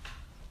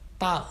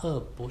大恶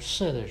不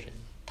赦的人，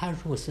他如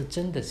果是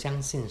真的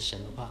相信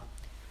神的话，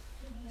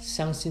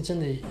真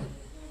的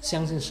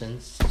相信神，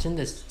真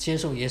的接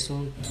受耶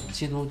稣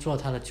基督做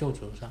他的救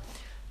主上，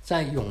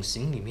在永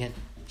刑里面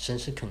神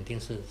是肯定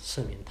是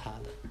赦免他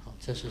的，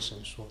这是神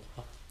说的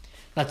话。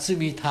那至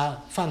于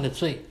他犯的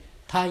罪，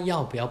他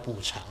要不要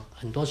补偿，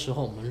很多时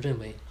候我们认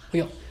为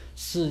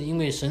是因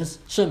为神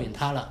赦免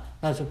他了，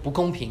那就不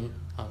公平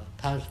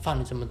他犯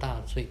了这么大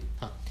的罪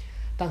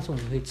但是我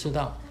们会知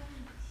道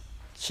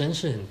神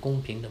是很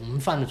公平的，我们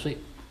犯了罪，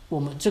我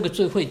们这个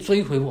罪会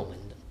追回我们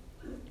的，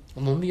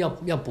我们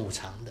要补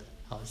偿的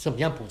怎么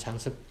样补偿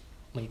是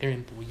每个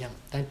人不一样，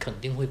但肯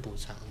定会补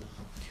偿的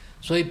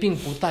所以并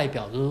不代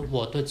表就是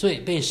我的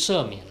罪被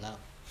赦免了，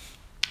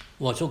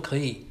我就可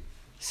以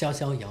逍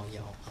遥遥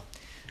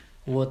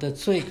我的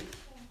罪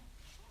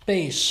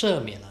被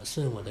赦免了，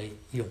是我的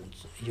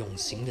永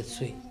刑的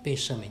罪被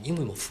赦免，因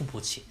为我付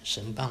不起，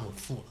神帮我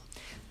付了。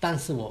但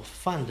是我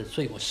犯的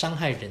罪，我伤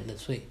害人的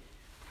罪，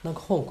那个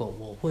后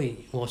果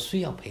我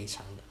需要赔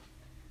偿的。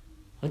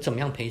而怎么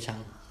样赔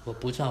偿，我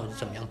不知道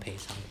怎么样赔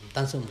偿，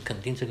但是我们肯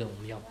定这个我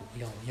们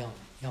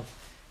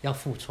要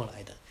付出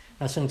来的。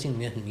那圣经里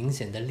面很明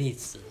显的例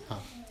子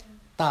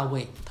大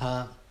卫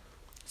他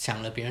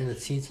抢了别人的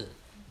妻子，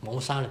谋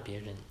杀了别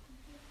人，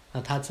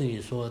那他自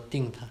己说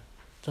定他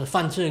这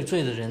犯罪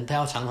的人，他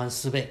要偿还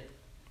4倍，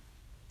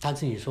他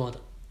自己说的。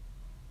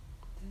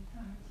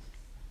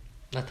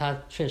那他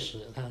确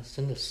实，他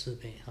真的4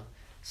倍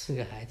4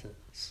个孩子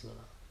死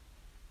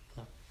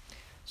了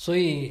所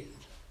以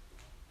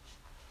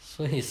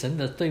神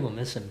的对我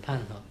们审判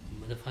我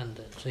们的犯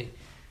的罪，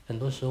很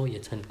多时候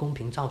也很公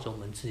平，照着我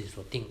们自己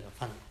所定的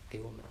犯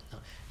给我们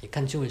也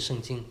看旧约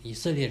圣经，以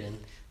色列人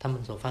他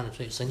们所犯的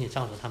罪，神也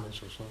照着他们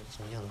所说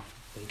同样的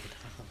回给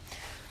他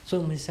所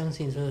以我们相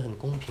信这是很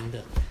公平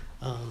的。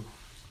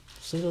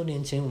10多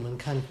年前我们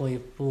看过一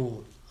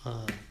部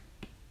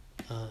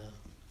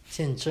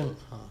见证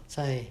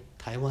在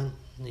台湾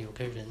有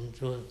个人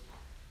就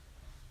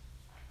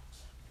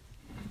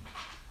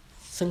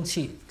生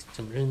气，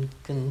怎么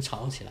跟人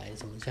吵起来，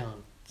怎么这样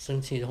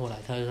生气，后来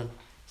他就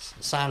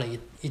杀了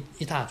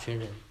一大群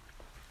人，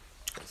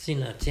进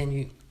了监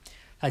狱。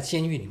在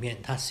监狱里面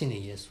他信了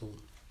耶稣，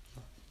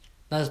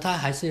但是他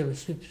还是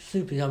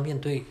比较面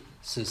对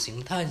死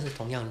刑，他还是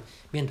同样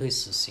面对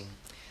死刑，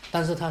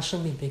但是他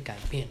生命被改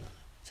变了，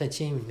在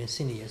监狱里面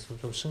信了耶稣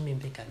之后，生命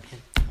被改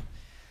变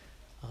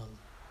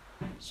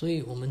所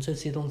以我们这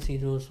些东西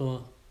就是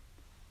说，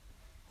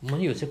我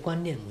们有些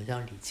观念我们要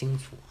理清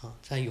楚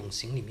在永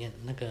刑里面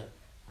那个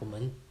我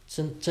们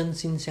真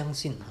心相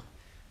信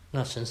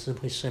那神是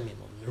会赦免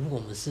我们。如果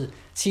我们是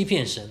欺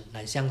骗神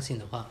来相信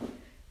的话，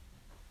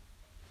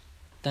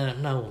当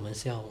然那我们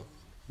是要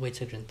为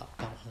这个人祷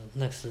告，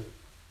那是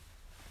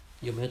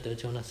有没有得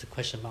救那是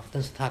question mark，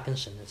 但是他跟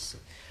神的事。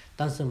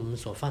但是我们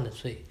所犯的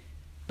罪，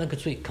那个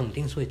罪肯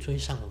定是会追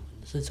上我们，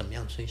是怎么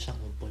样追上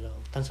我们不知道，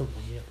但是我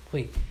们也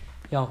会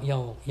要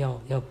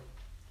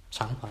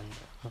偿还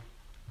的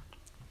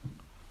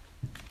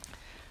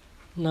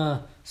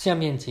那下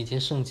面几节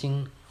圣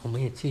经我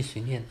们也继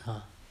续念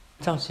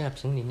照下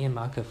凭你念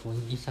马可福音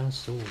1章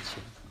15节。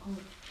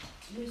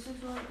耶稣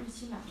说：“日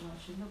期满了，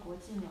神的国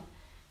近了，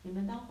你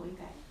们当悔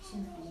改，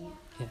信福音。”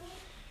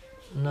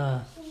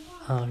那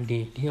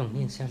李勇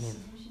念下面。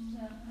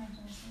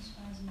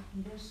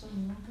你都说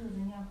你们个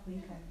人要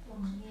悔改，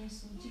奉耶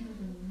稣基督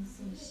的名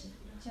受洗，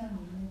叫你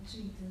们的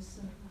罪得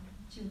赦免，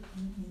就可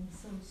以领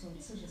受所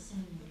赐的圣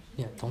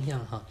灵。同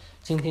样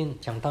今天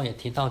讲到也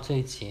提到这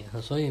一节，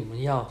所以我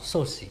们要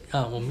受洗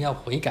我们要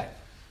悔改，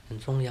很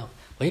重要。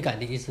悔改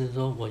的意思是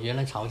说，我原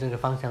来朝这个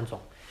方向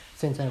走，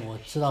现在我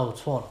知道我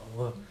错了，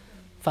我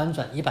翻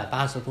转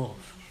180度，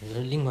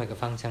另外一个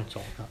方向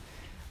走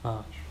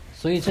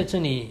所以在这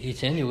里以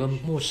前有个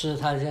牧师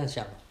他这样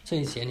讲，这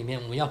一节里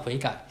面我们要悔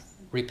改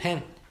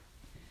repent，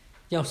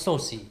 要受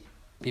洗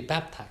be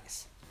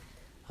baptized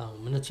我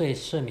们的罪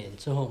赦免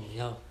之后，我们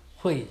要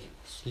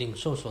领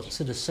受所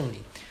赐的圣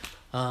灵。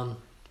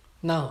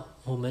那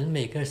我们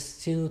每个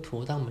基督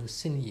徒，当我们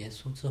信耶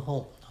稣之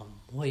后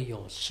会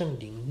有圣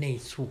灵内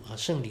住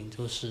圣灵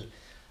就是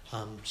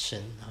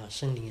神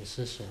圣灵也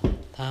是神，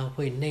它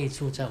会内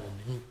住在我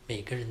们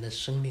每个人的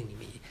生命里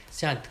面。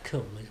下课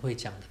我们会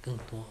讲的更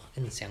多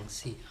更详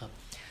细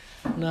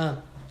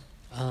那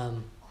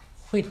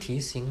会提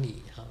醒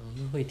你我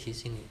们会提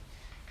醒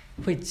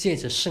你，会借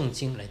着圣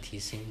经来提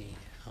醒你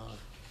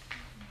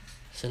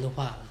神的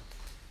话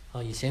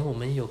以前我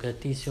们有个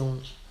弟兄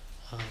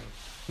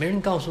没人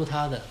告诉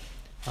他的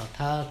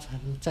他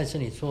在这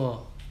里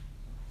做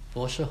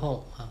博士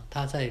后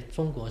他在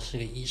中国是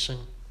个医生，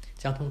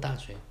交通大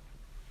学，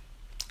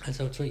他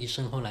就做医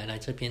生，后来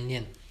这边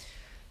念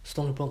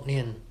Stonebrook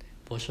念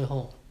博士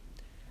后。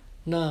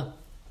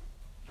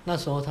那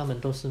时候他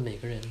们都是每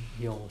个人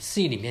有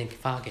系里面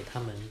发给他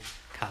们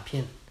卡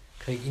片，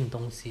可以印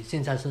东西。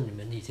现在是你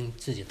们已经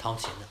自己掏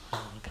钱了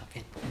卡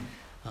片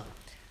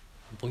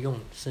不用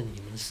是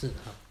你们是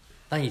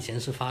但以前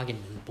是发给你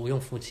们不用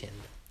付钱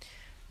的。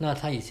那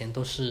他以前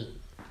都是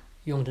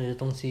用这些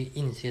东西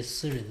印一些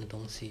私人的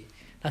东西。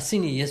他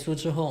信了耶稣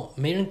之后，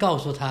没人告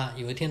诉他，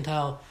有一天他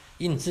要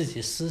印自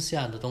己私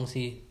下的东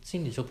西，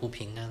心里就不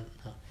平安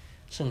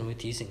圣灵会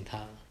提醒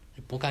他，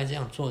不该这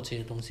样做，这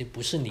些东西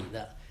不是你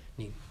的，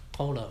你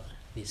偷了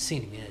你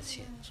信里面的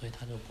钱，所以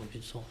他就不去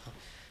做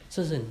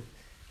这是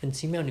很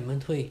奇妙。你们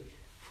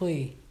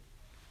会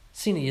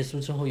信了耶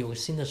稣之后，有个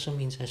新的生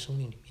命在生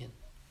命里面，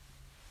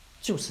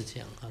就是这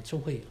样就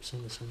会有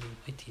新的生命，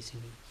会提醒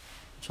你，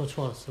做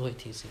错了是会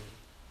提醒你。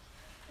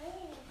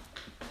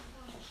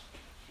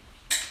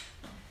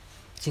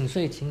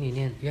请你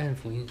念约翰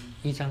福音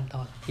1章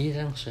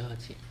12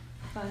节。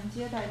凡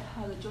接待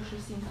他的，就是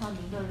信他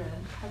名的人，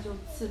他就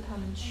赐他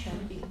们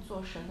权柄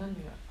做神的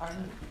儿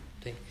女。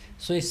对，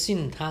所以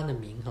信他的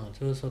名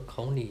就是说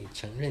口里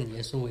承认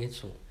耶稣为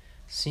主，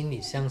心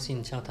里相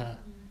信叫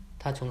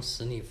他从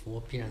死里复活，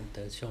必然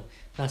得救。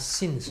那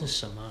信是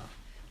什么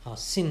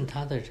信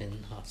他的人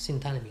信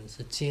他的名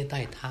是接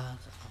待他的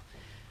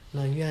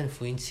那约翰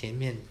福音前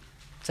面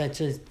在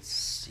这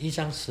1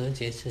章12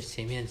节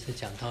前面是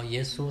讲到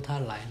耶稣他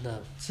来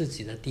了自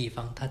己的地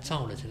方，他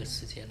造了这个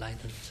世界，来到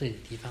自己的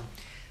地方，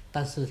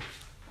但是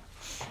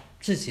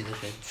自己的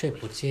人却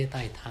不接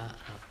待他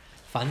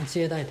凡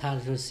接待他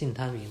的就是信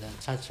他名的，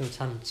他赐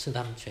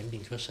他们权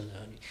柄做神的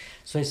儿女。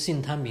所以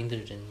信他名的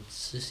人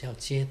是要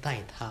接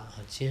待他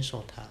接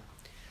受他，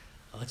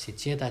而且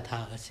接待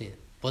他，而且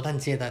不但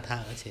接待他，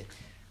而且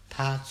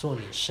他做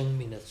你生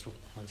命的主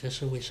这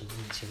是为什么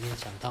你前面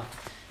讲到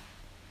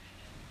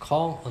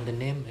Call on the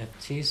name of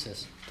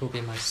Jesus to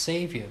be my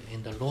Savior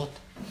and the Lord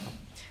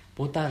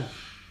不但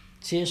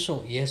接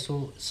受耶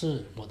稣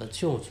是我的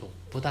救主，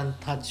不但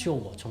他救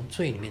我从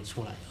罪里面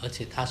出来，而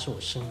且他是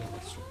我生命的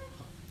主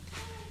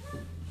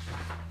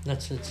那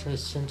这真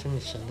正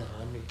的神的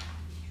儿女。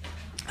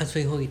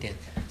最后一点，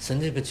神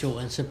这个救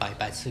恩是白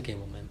白赐给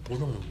我们，不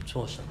论我们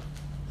做什么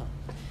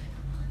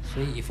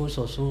所以以弗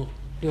所书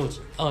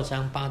2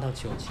章8到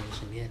9节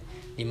里面，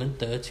你们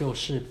得救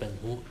是本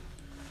乎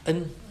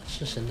恩，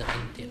是神的恩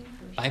典，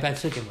白白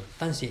赐给我们，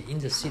但是也因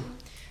着信，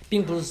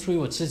并不是出于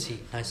我自己，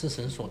乃是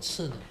神所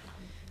赐的，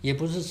也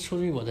不是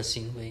出于我的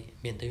行为，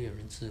免得有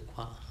人自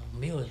夸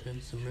没有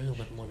人什么人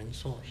我能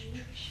做，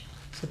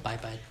是白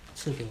白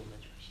赐给我们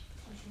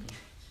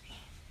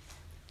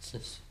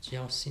只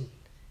要信。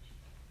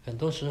很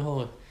多时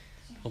候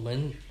我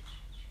们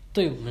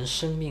对我们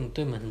生命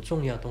对我们很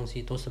重要的东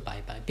西都是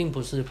白白，并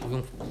不是不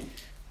用，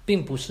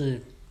并不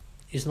是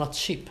it's not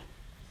cheap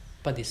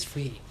but it's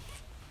free。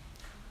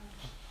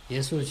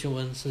耶稣的救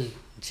恩是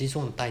极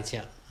重的代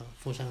价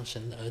付上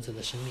神的儿子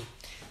的生命，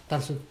但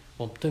是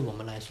对我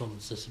们来说，我们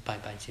只是白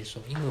白接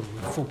受，因为我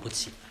们付不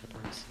起那个东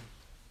西。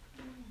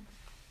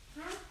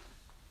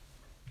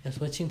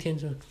所以今天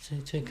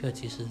这课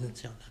其实是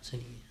讲到这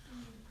里。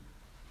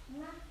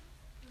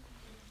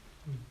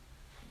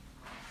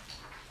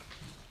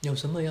有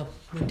什么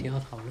问题要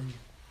讨论的？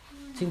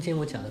今天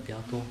我讲的比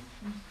较多。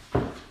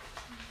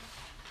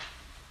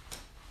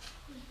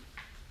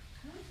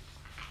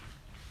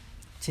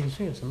颈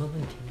椎有什么问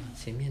题吗？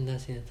前面那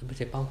些，而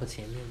且包括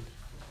前面的。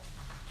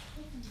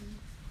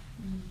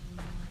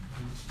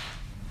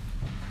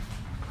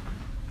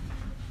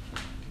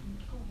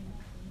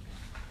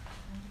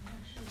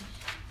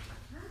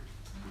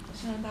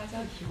先让大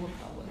家提问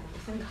吧，我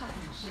先看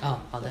一下。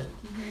好的，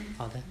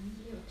好的。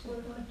我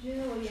觉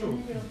得我原来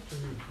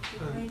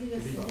关于这个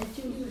神的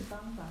救赎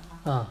方法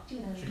这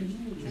个比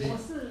喻，我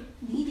是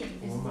理解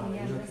的是这个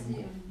样子，是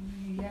有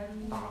语言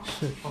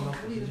处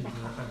理的不好。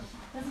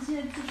但是现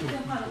在这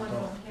段话的话，就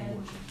完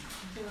全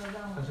就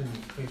让我自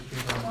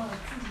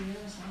己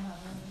的想法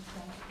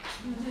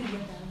用这个语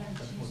言讲的很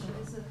清楚，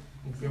就是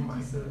神即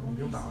是公义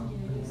世界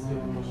的意思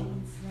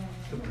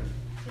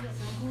这个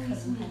什么公义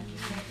世界的意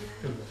思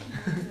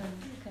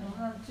可能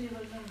让最后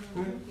弄得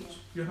有点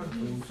约翰福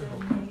音之后，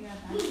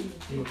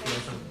如果要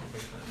上会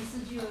看。第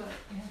四句有人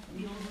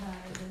判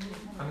断这个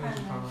方法，这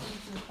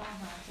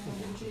样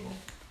对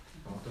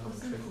的。不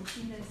是普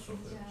遍的施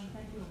加，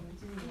但是我们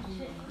这里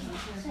是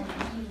圣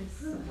经的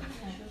死，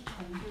他说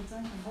我们就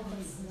彰显他的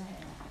慈爱。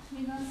因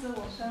为当时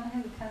我刚开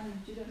始看的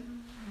觉得，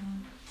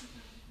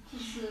就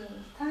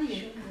是他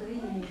也可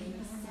以，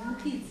神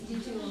可以直接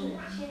就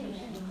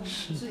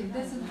罪，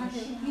但是他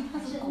就因为他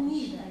是公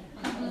义的，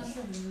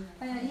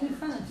哎呀，因为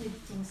犯了罪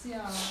总是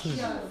要付出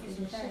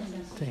代价，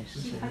所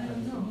以他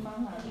用这种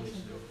方法就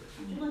是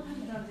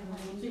让这个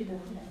无罪的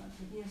直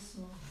接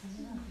说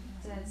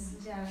在十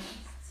字架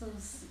受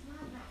死，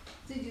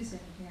这就是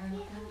怎样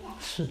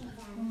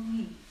公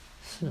义。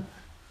是。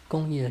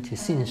公益而且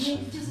信实。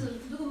就是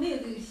如果没有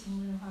这个行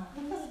为的话，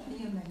他没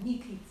有能力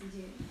可以直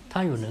接。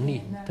他有能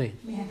力，对。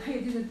他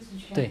有这个主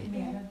权。对。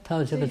他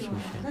有这个主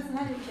权。但是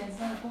他就显示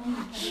他的公义，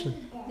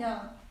他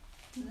要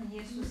就是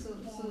耶稣受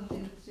这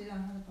个罪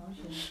让他的宝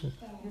血，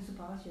耶稣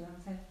宝血，然后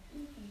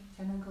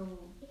才能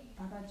够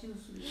达到救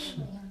赎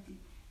的目的。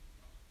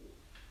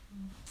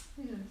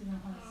这个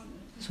话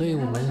是。所以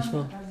我们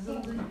说。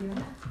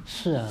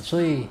是啊，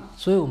所以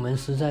我们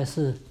实在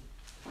是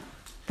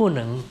不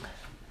能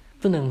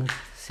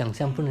想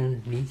象，不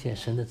能理解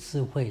神的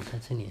智慧在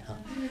这里哈。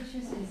这个确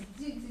实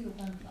也是这个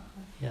办法。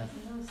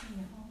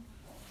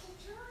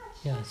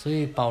所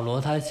以保罗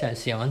他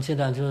写完这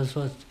段就是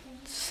说，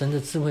神的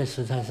智慧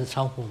实在是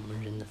超乎我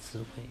们人的智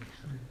慧。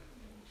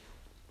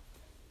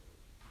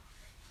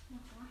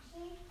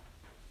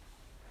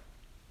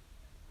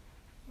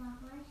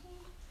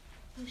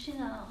现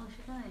在我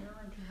是刚才有个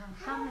问题哈，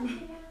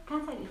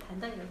刚才你谈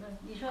到有个，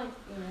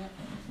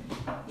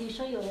你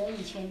说有人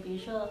以前比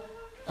如说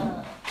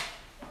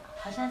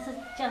好像是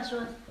这样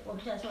说，我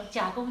们讲说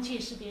假公济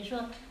私，比如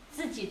说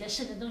自己的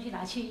事的东西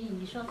拿去印，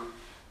你说，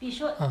比如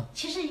说，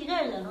其实一个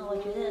人我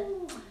觉得，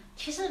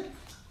其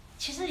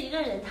实一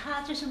个人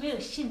他就是没有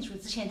信主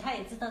之前，他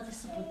也知道这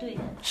是不对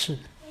的。是。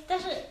但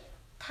是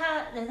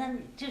他仍然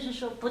就是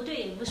说不对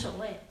也无所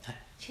谓。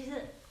其实。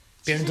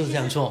别人都这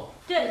样做。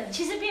对，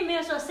其实并没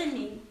有说圣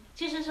灵，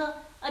就是说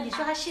你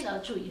说他信了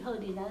主以后，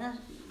你难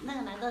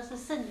道是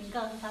圣灵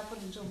告诉他不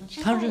能做吗？其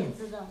实他也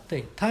知道。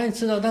对，他也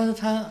知道，但是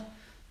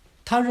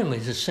他认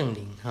为是圣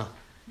灵哈，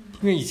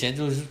因为以前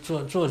就是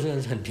做这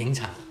个很平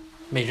常，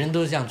每人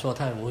都这样做，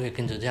他也不会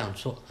跟着这样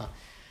做啊。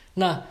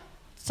那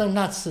在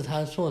那次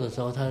他做的时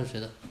候，他就觉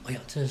得，哎呀，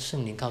这是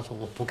圣灵告诉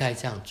我不该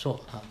这样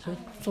做啊，就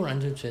突然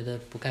就觉得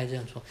不该这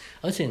样做，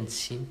而且很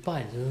奇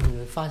怪，就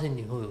是发现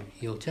以后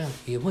有这样，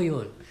也会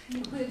有。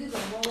你会有这种，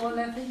我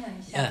来分享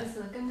一下，就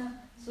是刚刚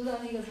说到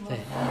那个什么，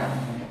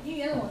因为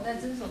原来我在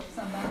诊所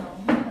上班嘛，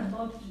我们有很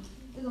多笔，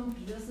这种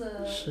笔都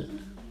是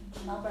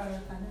老板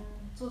反正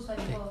做出来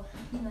以后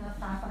印了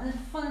发，反正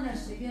放在那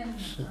随便，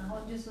然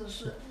后就说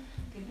是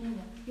给病人。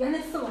原来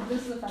是我们就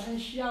是反正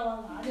需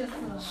要拿就是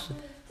了嘛。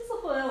就是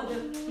后来我就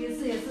也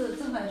是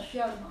正好需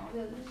要的嘛，我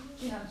就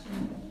经常去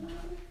拿。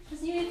就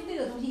是因为这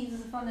个东西一直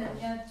是放在人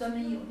家专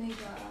门有那个，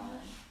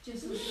就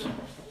是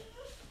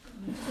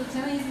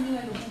相当于是另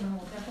外一个部门，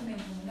我在后面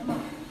部门。那么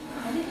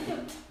我那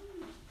天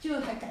就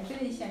还改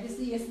变了一下，就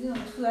是也是那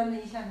种突然的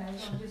一下来一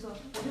种，就说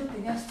我就给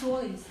人家说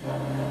了一次，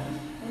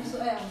我就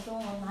说哎呀，我说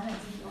我拿点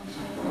自己东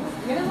西，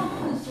原来我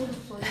不能说就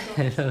说，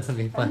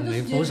反正都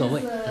觉得是无所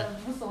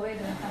谓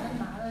的，反正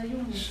拿了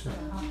用就是了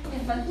哈，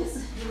反正就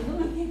是有那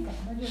么一点感，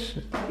那就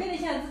改变了一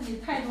下自己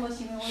态度和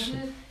行为。我觉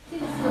得这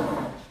个是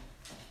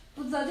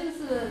不知道，这个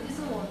是就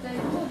是我在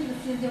做这个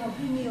事情前，我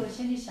并没有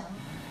先去想。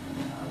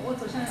我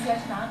走向人家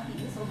去拿笔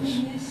的时候，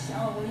并没有想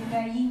我应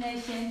该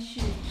先去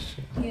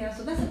跟人家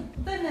说，但是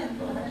在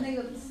那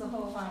个时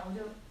候的话，我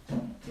就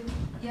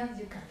一下子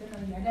就改变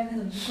了原来那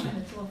种一贯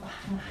的做法，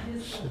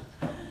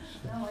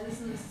然后我就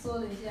是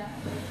说了一下，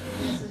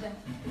就是像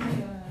那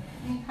个，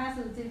因为他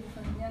是这部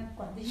分人家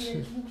管这些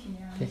物品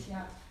啊那些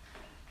啊，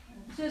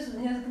所以说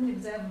人家是根本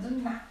不在乎，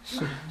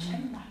说拿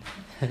全拿，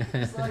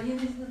所以因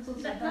为是做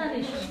出来。那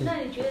你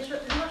觉得说，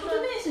如果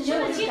说基督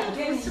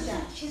徒是不是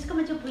其实根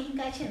本就不应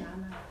该去拿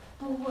呢？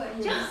不会，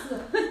也是。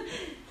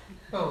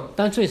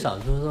但最少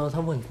就是说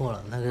他问过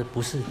了，那个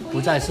不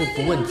再是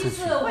不问自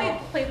己。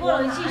悔过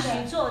了继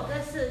续做，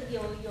但是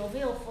有没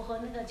有符合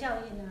那个教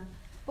义呢？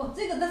不，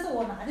这个但是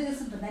我拿这个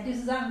是本来就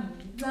是让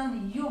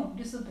你用，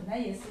就是本来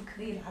也是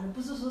可以拿的，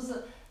不是说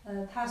是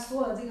他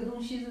说了这个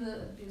东西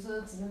是比如说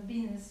只能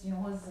病人使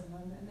用或者什么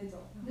的那种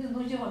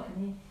东西的话肯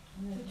定。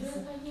我觉得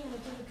他印的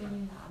就是给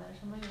你拿的，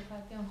什么有他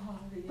电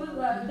话。不是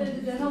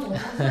对，那我是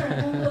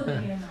工作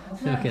人员嘛，我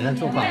是给他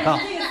做广告。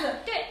这个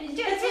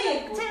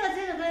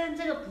跟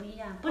这个不一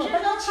样，不是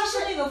说其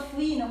实那个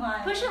复印的话。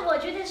不是，我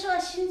觉得说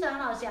新长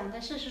老讲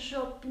的是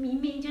说明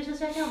明就是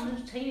说像我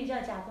们成语叫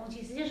假公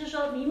济私，就是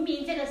说明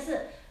明这个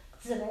是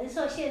只能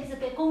受限制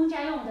被公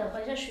家用的，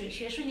或者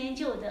学术研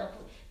究的。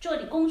做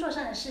你工作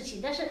上的事情，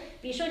但是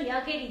比如说你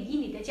要给你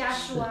印你的家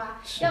书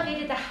啊，要给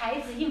你的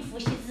孩子印复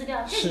习资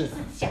料，这些是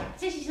假，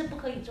这些是不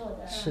可以做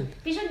的。是。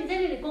比如说你在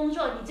那里工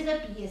作，你这个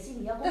笔也是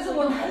你要工作。但是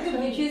我拿这个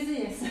笔确实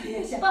也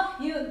想，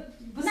因为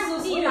不是说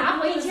你拿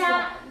回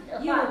家的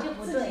话就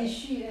不对。自己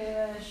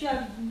需要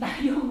拿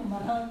用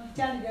嘛，然后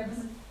家里边不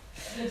是。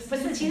不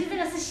是，其实这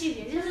个是细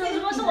节，就是说，如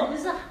果说我们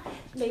是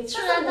每次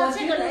按照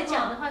这个来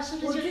讲的话，是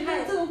不是就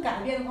太？我觉得这种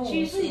改变的话，我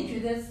自己觉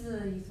得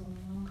是一种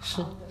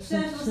好的。虽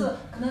然说是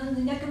可能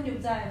人家根本就不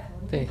在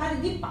乎，他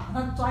一把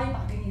他抓一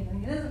把给你的，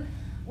但是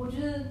我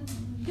觉得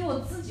给我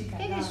自己改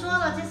变。跟你说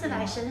了，这是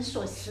乃神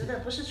所赐的，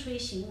不是出于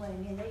行为，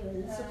免得有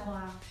人自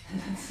夸。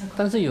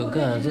但是有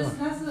个就是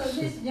他是那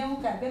时间我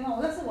改变嘛，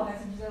但是我还是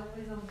觉得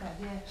为这种改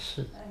变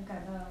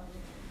感到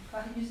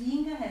发现就是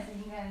应该还是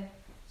应该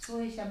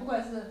说一下，不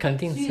管是肯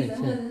定是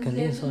肯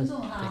定说尊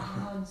重哈，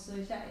然后你说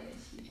一下也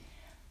行。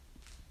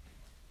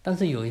但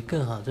是有一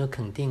个哈，就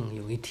肯定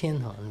有一天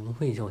哈，你们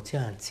会有这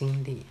样的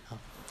经历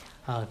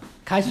啊。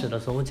开始的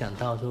时候我讲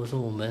到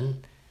说我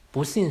们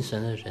不信神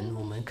的人，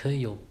我们可以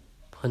有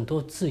很多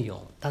自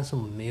由，但是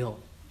我们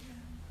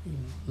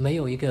没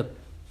有一个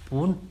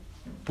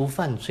不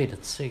犯罪的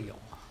自由，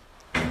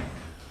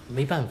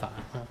没办法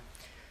啊。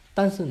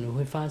但是你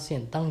会发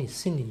现，当你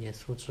信了耶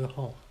稣之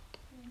后，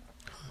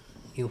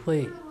你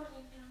会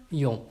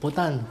不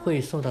但会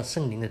受到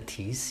圣灵的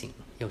提醒，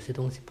有些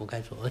东西不该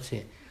做，而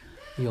且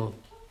有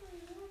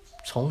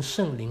从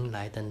圣灵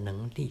来的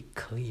能力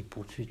可以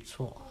不去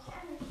做。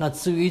那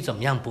至于怎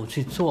么样不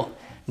去做，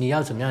你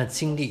要怎么样的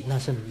经历，那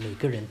是每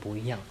个人不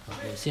一样啊。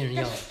有些人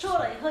要做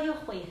了以后又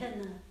悔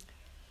恨呢？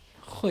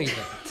会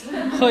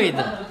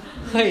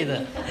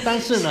的，但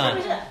是呢，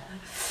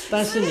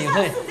但是你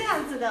会是这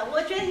样子的。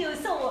我觉得有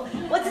时候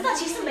我知道，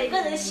其实每个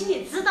人心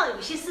里知道有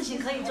些事情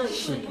可以做，有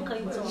些不可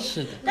以做。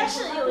是的。但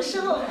是有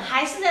时候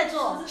还是在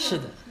做。是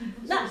的。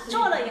那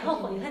做了以后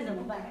悔恨怎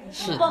么办？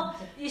是。不，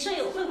你说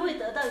会不会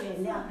得到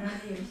原谅？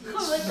会不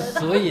会得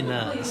到？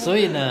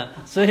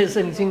所以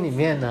圣经里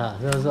面呢，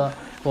就是说，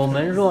我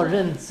们若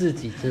认自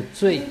己的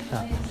罪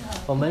啊，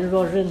我们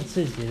若认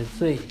自己的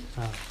罪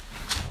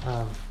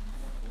啊。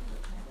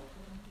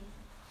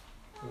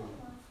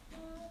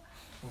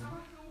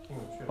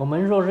我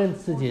们若认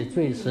自己的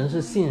罪，神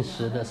是信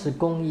实的，是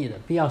公义的，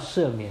必要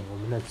赦免我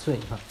们的罪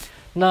哈。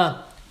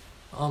那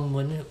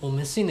我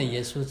们信了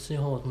耶稣之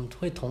后，我们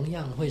会同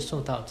样会受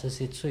到这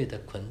些罪的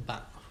捆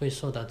绑，会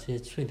受到这些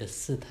罪的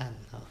试探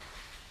啊。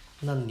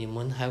那你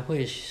们还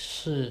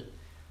是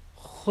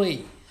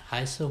会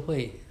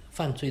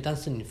犯罪，但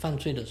是你犯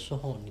罪的时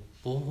候，你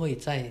不会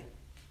再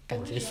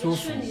感觉舒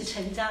服顺理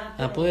成章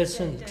啊，不会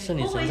顺理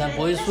成章，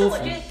不会舒服，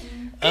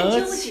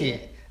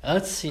而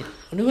且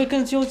你会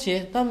更纠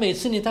结。但每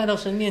次你带到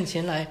神面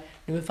前来，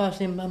你会发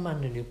现慢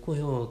慢的你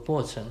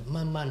过程，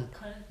慢慢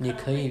你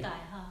可以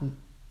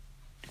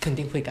肯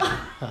定会改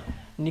啊。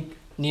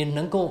你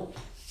能够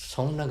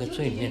从那个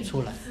罪里面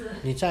出来，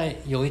你在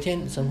有一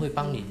天神会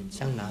帮你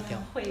将拿掉。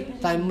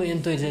但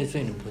面对这些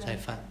罪你不再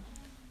犯，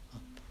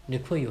你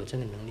会有这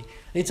个能力。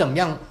你怎么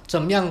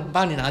样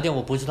帮你拿掉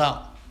我不知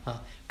道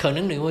啊，可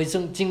能你会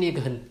经历一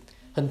个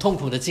很痛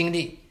苦的经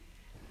历，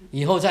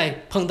以后再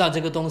碰到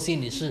这个东西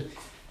你是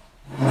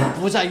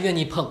不再愿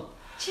意碰。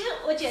其实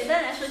我简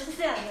单来说是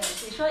这样的，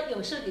你说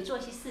有时候你做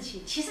一些事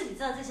情，其实你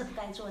知道这是不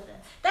该做的，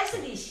但是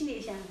你心里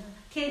想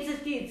天知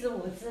地知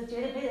我知，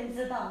觉得没人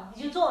知道，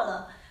你就做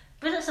了。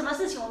不是什么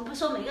事情，我们不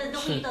说每个人都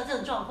会遇到这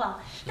种状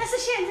况，但是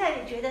现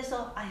在你觉得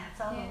说，哎呀，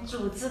糟了，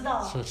主知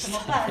道怎么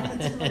办？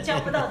我交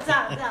不到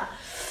账这样，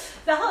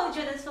然后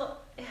觉得说，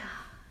哎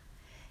呀，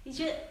你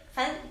觉得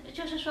反正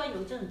就是说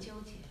有这种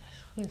纠结。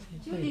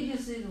纠结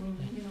就是一种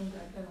改变，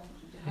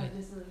还有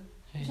就是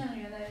不像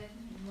原来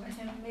完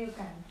全没有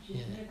感觉、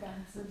没有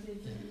感知对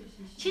自己的事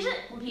情。其实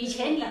以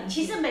前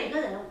其实每个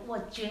人，我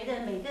觉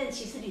得每个人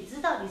其实你知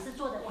道你是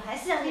做的，我还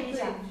是要跟你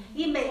讲，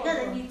你每个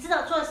人你知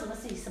道做什么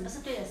事情，什么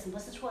是对的，什么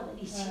是错的，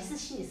你其实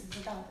心里是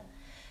知道的。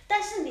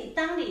但是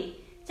当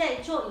你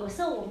在做，有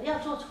时候我们要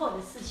做错的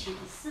事情，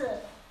是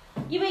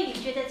因为你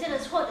觉得这个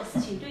错的事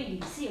情对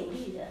你是有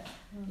利的，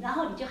然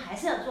后你就还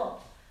是要做。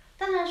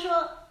当然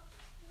说。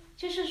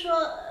就是说，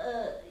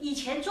以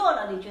前做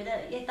了，你觉得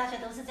大家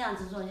都是这样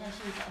子做，像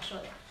新早说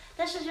的。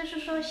但是就是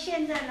说，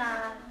现在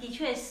呢，的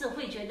确是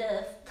会觉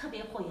得特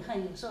别悔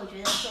恨，有时候觉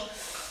得说，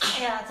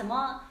哎呀，怎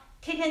么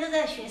天天都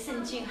在学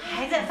圣经，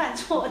还在犯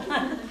错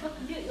呢？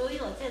就有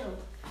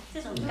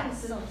这种感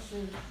受。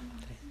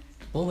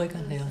我会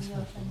刚才要说。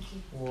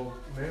我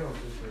没有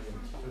这些问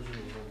题，就是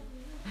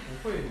我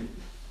会，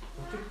我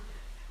就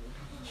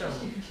像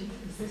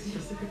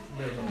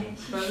没有什么，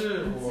但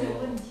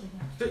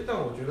是但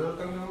我觉得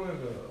刚刚那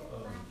个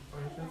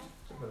关于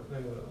这个那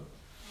个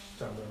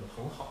讲的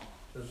很好，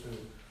就是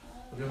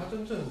我觉得他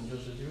真正就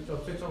是基督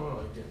教最重要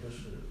的一点就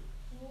是，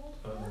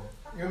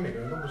因为每个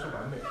人都不是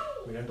完美，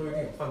每个人都一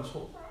定有犯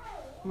错。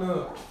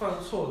那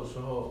犯错的时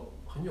候，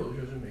很有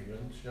趣的是每个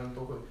人实际上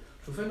都会，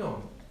除非那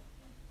种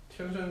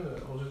天生的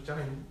或是家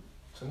庭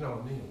成长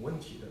环境有问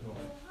题的那种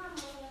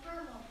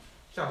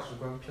价值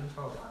观偏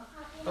差的，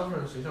大部分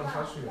人实际上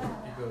他是有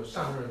一个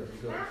善恶的一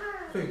个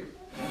会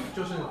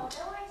就是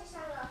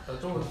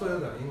中文罪恶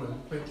感，英文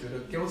会觉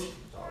得 guilty，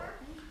 你知道吧？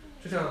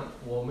就像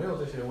我没有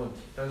这些问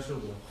题，但是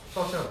我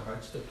到现在我还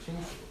记得清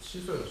楚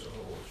，7岁的时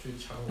候我去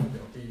抢我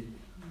表弟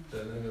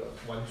的那个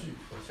玩具，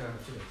我现在还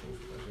记得清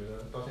楚，我觉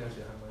得到现在其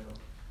实还蛮有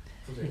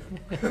不这样。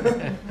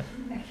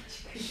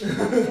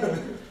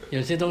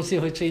有些东西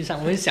会追上，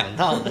我会想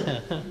到的。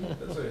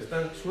对，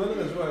但除了那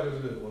个之外，就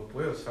是我不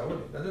会有其他问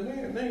题。但是那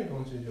个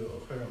东西就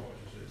会让我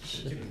就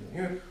是记得，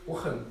因为我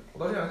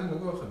到现在还是能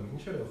够很明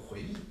确的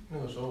回忆那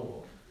个时候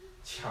我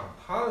抢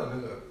他的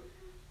那个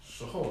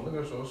时候，那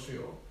个时候是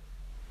有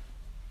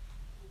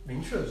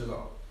明确的知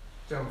道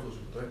这样做是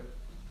不对的。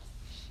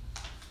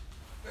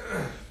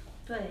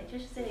对，就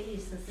是这个意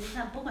思。实际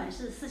上，不管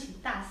是事情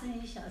大、事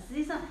情小，实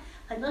际上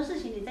很多事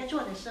情你在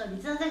做的时候，你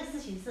知道这个事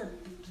情是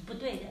不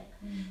对的，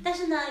但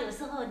是呢，有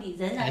时候你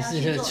仍然要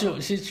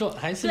去做，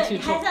还是去做，对，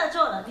你还是要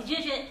做了。你就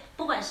觉得，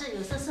不管是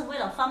有时候是为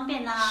了方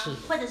便啊，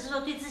或者是说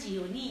对自己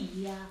有利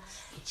益啊，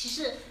其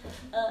实，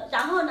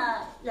然后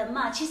呢，人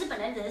嘛，其实本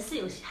来人是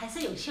还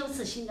是有羞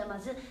耻心的嘛。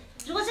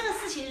如果这个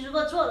事情如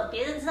果做了，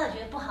别人知道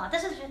觉得不好，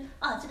但是觉得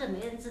啊，这个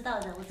没人知道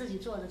的，我自己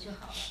做了就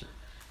好了。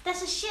但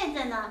是现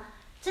在呢？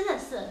真的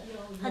是，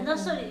很多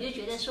时候你就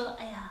觉得说，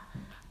哎呀，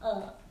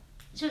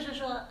就是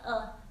说，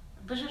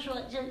不是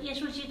说就耶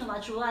稣基督嘛，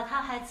主啊，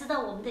他还知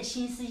道我们的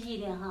心思意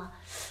念哈。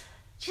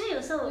其实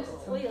有时候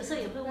我有时候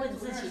也会问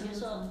自己，就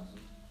说，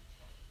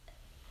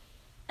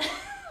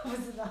不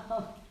知道，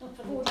我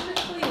觉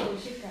得会有一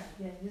些改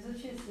变，就是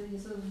确实有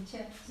时候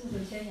顺手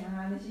牵羊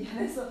啊那些，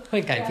有的时候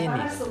会改变你。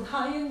拿手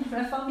套，因为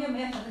本来方便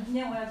没有，反正今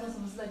天我要做什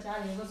么事在家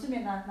里，我顺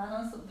便拿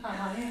双手套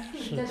啊，因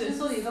为在诊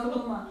所里工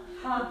作嘛，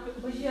啊，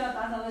回去要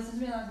打扫卫生，顺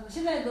便拿手。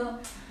现在都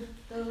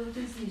就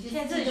是有些现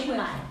在自己去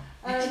买，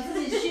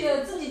自己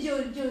就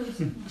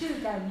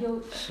改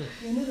有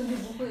那种就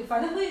不会，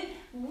反正会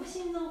无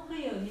形中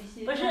会有一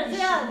些。不是这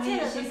样，这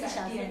个是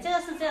小事，这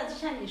个是这样，就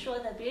像你说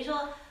的，比如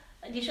说。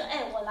你说，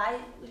哎，我来，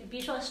比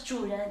如说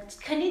主人，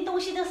肯定东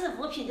西都是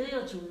物品都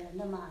有主人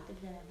的嘛，对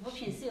不对？物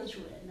品是有主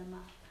人的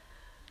嘛。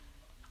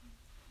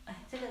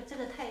哎，这个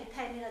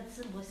太那个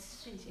字母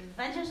碎解了，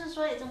反正就是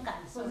说有一种感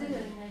受。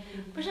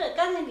不是，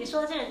刚才你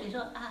说这个，你说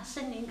啊，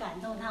生灵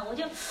感动他，我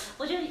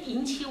就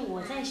引起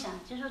我在想，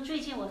就是说最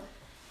近我，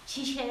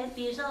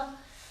比如说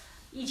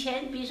以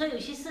前，比如说有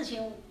些事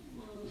情，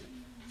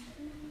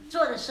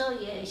做的时候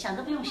也想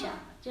都不用想。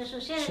就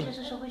是现在就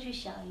是说会去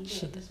想一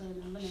点，就是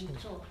能不能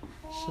做，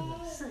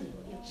是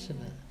有用。是的，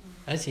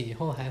而且以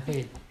后还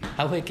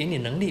会给你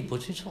能力不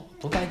去做，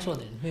不该做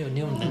的人会有那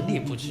种能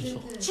力不去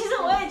做。其实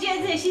我也觉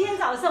得，今天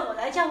早上我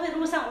来教会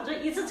路上，我就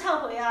一直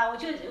忏悔啊，我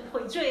就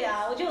悔罪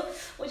啊，我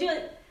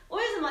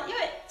为什么？因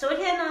为昨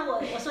天呢，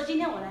我说今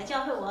天我来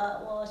教会，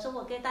我说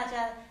我给大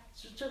家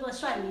做个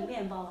蒜泥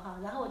面包哈，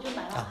然后我就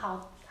买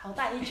了好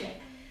大一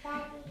卷。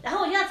然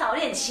后我就要早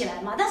点起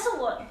来嘛，但是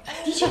我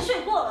的确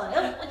睡过了，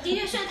我的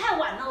确睡得太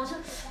晚了。我说，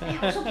哎呀，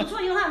我说不做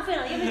又浪费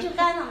了，因为就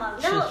干了嘛。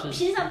然后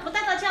平常不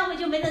带到教会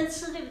就没人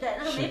吃，对不对？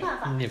那个没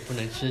办法。你也不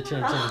能吃这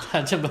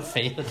么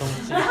肥的东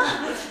西。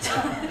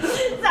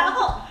然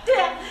后对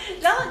啊，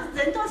然后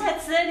人多才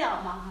吃得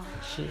了嘛。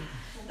是。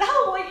然后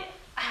我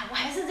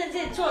还是在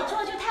这里做就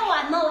太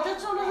晚了，我就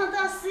做路上都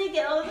要11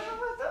点了，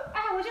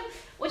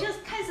我就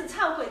开始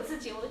忏悔自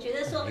己，我觉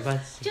得说，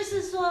就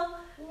是说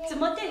怎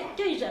么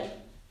对人。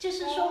就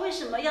是说，为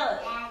什么要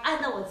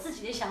按照我自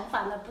己的想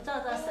法呢？不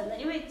照神呢？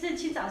因为正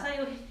清早上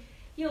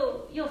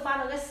又发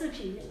了个视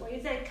频，我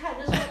又在看，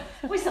就说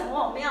为什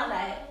么我们要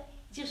来？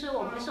就是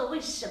我们说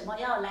为什么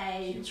要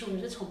来主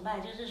日崇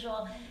拜？就是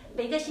说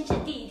每个星期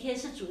第一天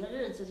是主的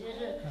日子，就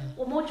是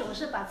我们总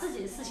是把自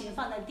己的事情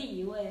放在第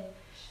一位。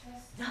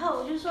然后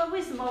我就说为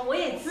什么？我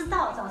也知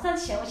道早上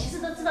起来我其实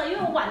都知道，因为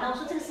我晚了，我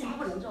说这个事情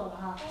不能做了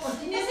哈。我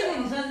今天这个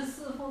你算是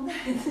侍奉在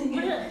这个。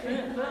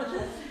不是，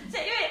这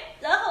因为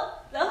然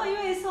后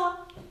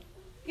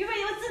因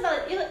为又知道，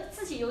因为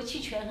自己尤其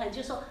权衡，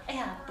就说哎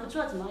呀不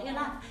做怎么又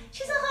那。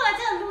其实后来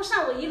这样路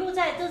上，我一路都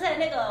在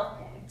那个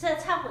在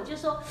忏悔，就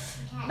说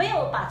没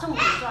有把重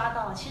点抓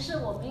到。其实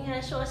我们应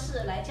该说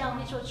是来教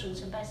会做主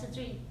崇拜是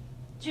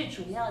最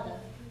主要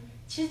的，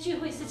其实聚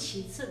会是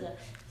其次的。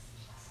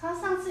他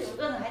上次有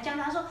个人还讲，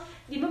他说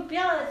你们不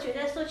要觉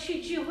得说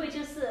去聚会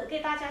就是给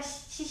大家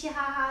嘻嘻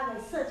哈哈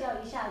的社交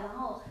一下，然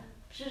后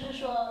就是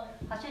说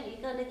好像一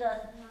个那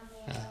个。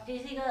就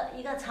是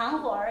一个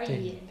场所而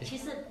已，其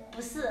实不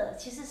是，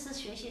其实是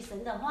学习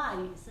神的话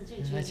语是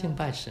最重要的。敬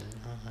拜神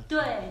啊！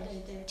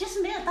对，就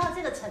是没有到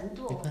这个程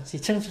度。没关系，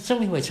生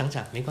命会成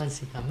长，没关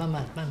系啊，慢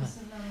慢。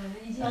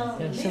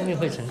生命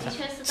会成长，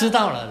知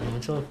道了，我们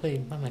就会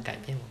慢慢改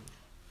变我们。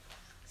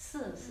是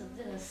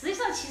这个，实际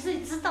上其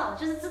实知道，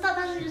就是知道，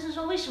但是就是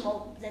说为什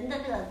么人的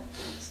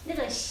那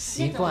个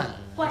习惯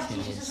惯性，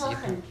就是说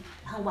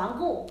很顽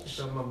固。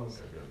是要慢慢改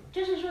变。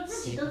就是说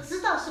自己都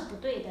知道是不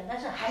对的，但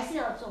是还是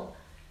要做，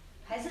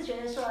还是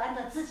觉得说按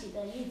照自己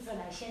的意志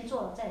来先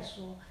做了再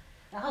说，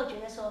然后觉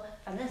得说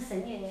反正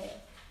神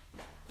也，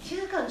其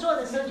实可能做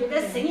的时候觉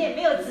得神也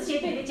没有直接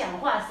对你讲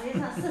话，实际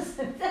上是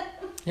神在。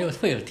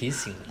会有提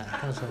醒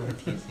啊，到时候会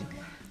提醒，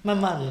慢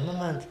慢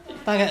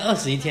大概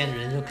21天，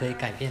人就可以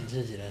改变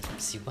自己的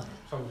习惯。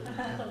有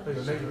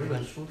一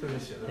本书特别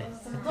写的。对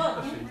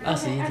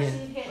，21天。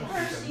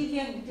21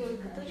天你就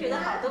都觉得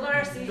好多个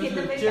21天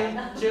都没改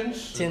呢。坚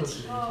持。坚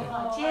持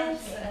21天。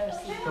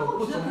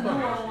不中断。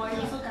我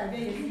有时候改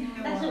变也是，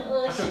但是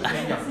恶习。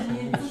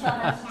你至少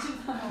还是去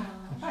看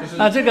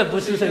啊，这个不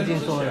是圣经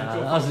说的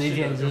，21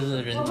天就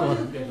是人做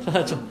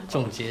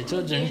总结，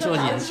就人做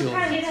研究。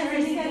看你看是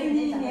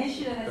连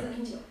续的还是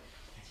很久。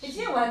今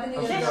天我还跟那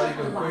个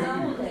网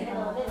上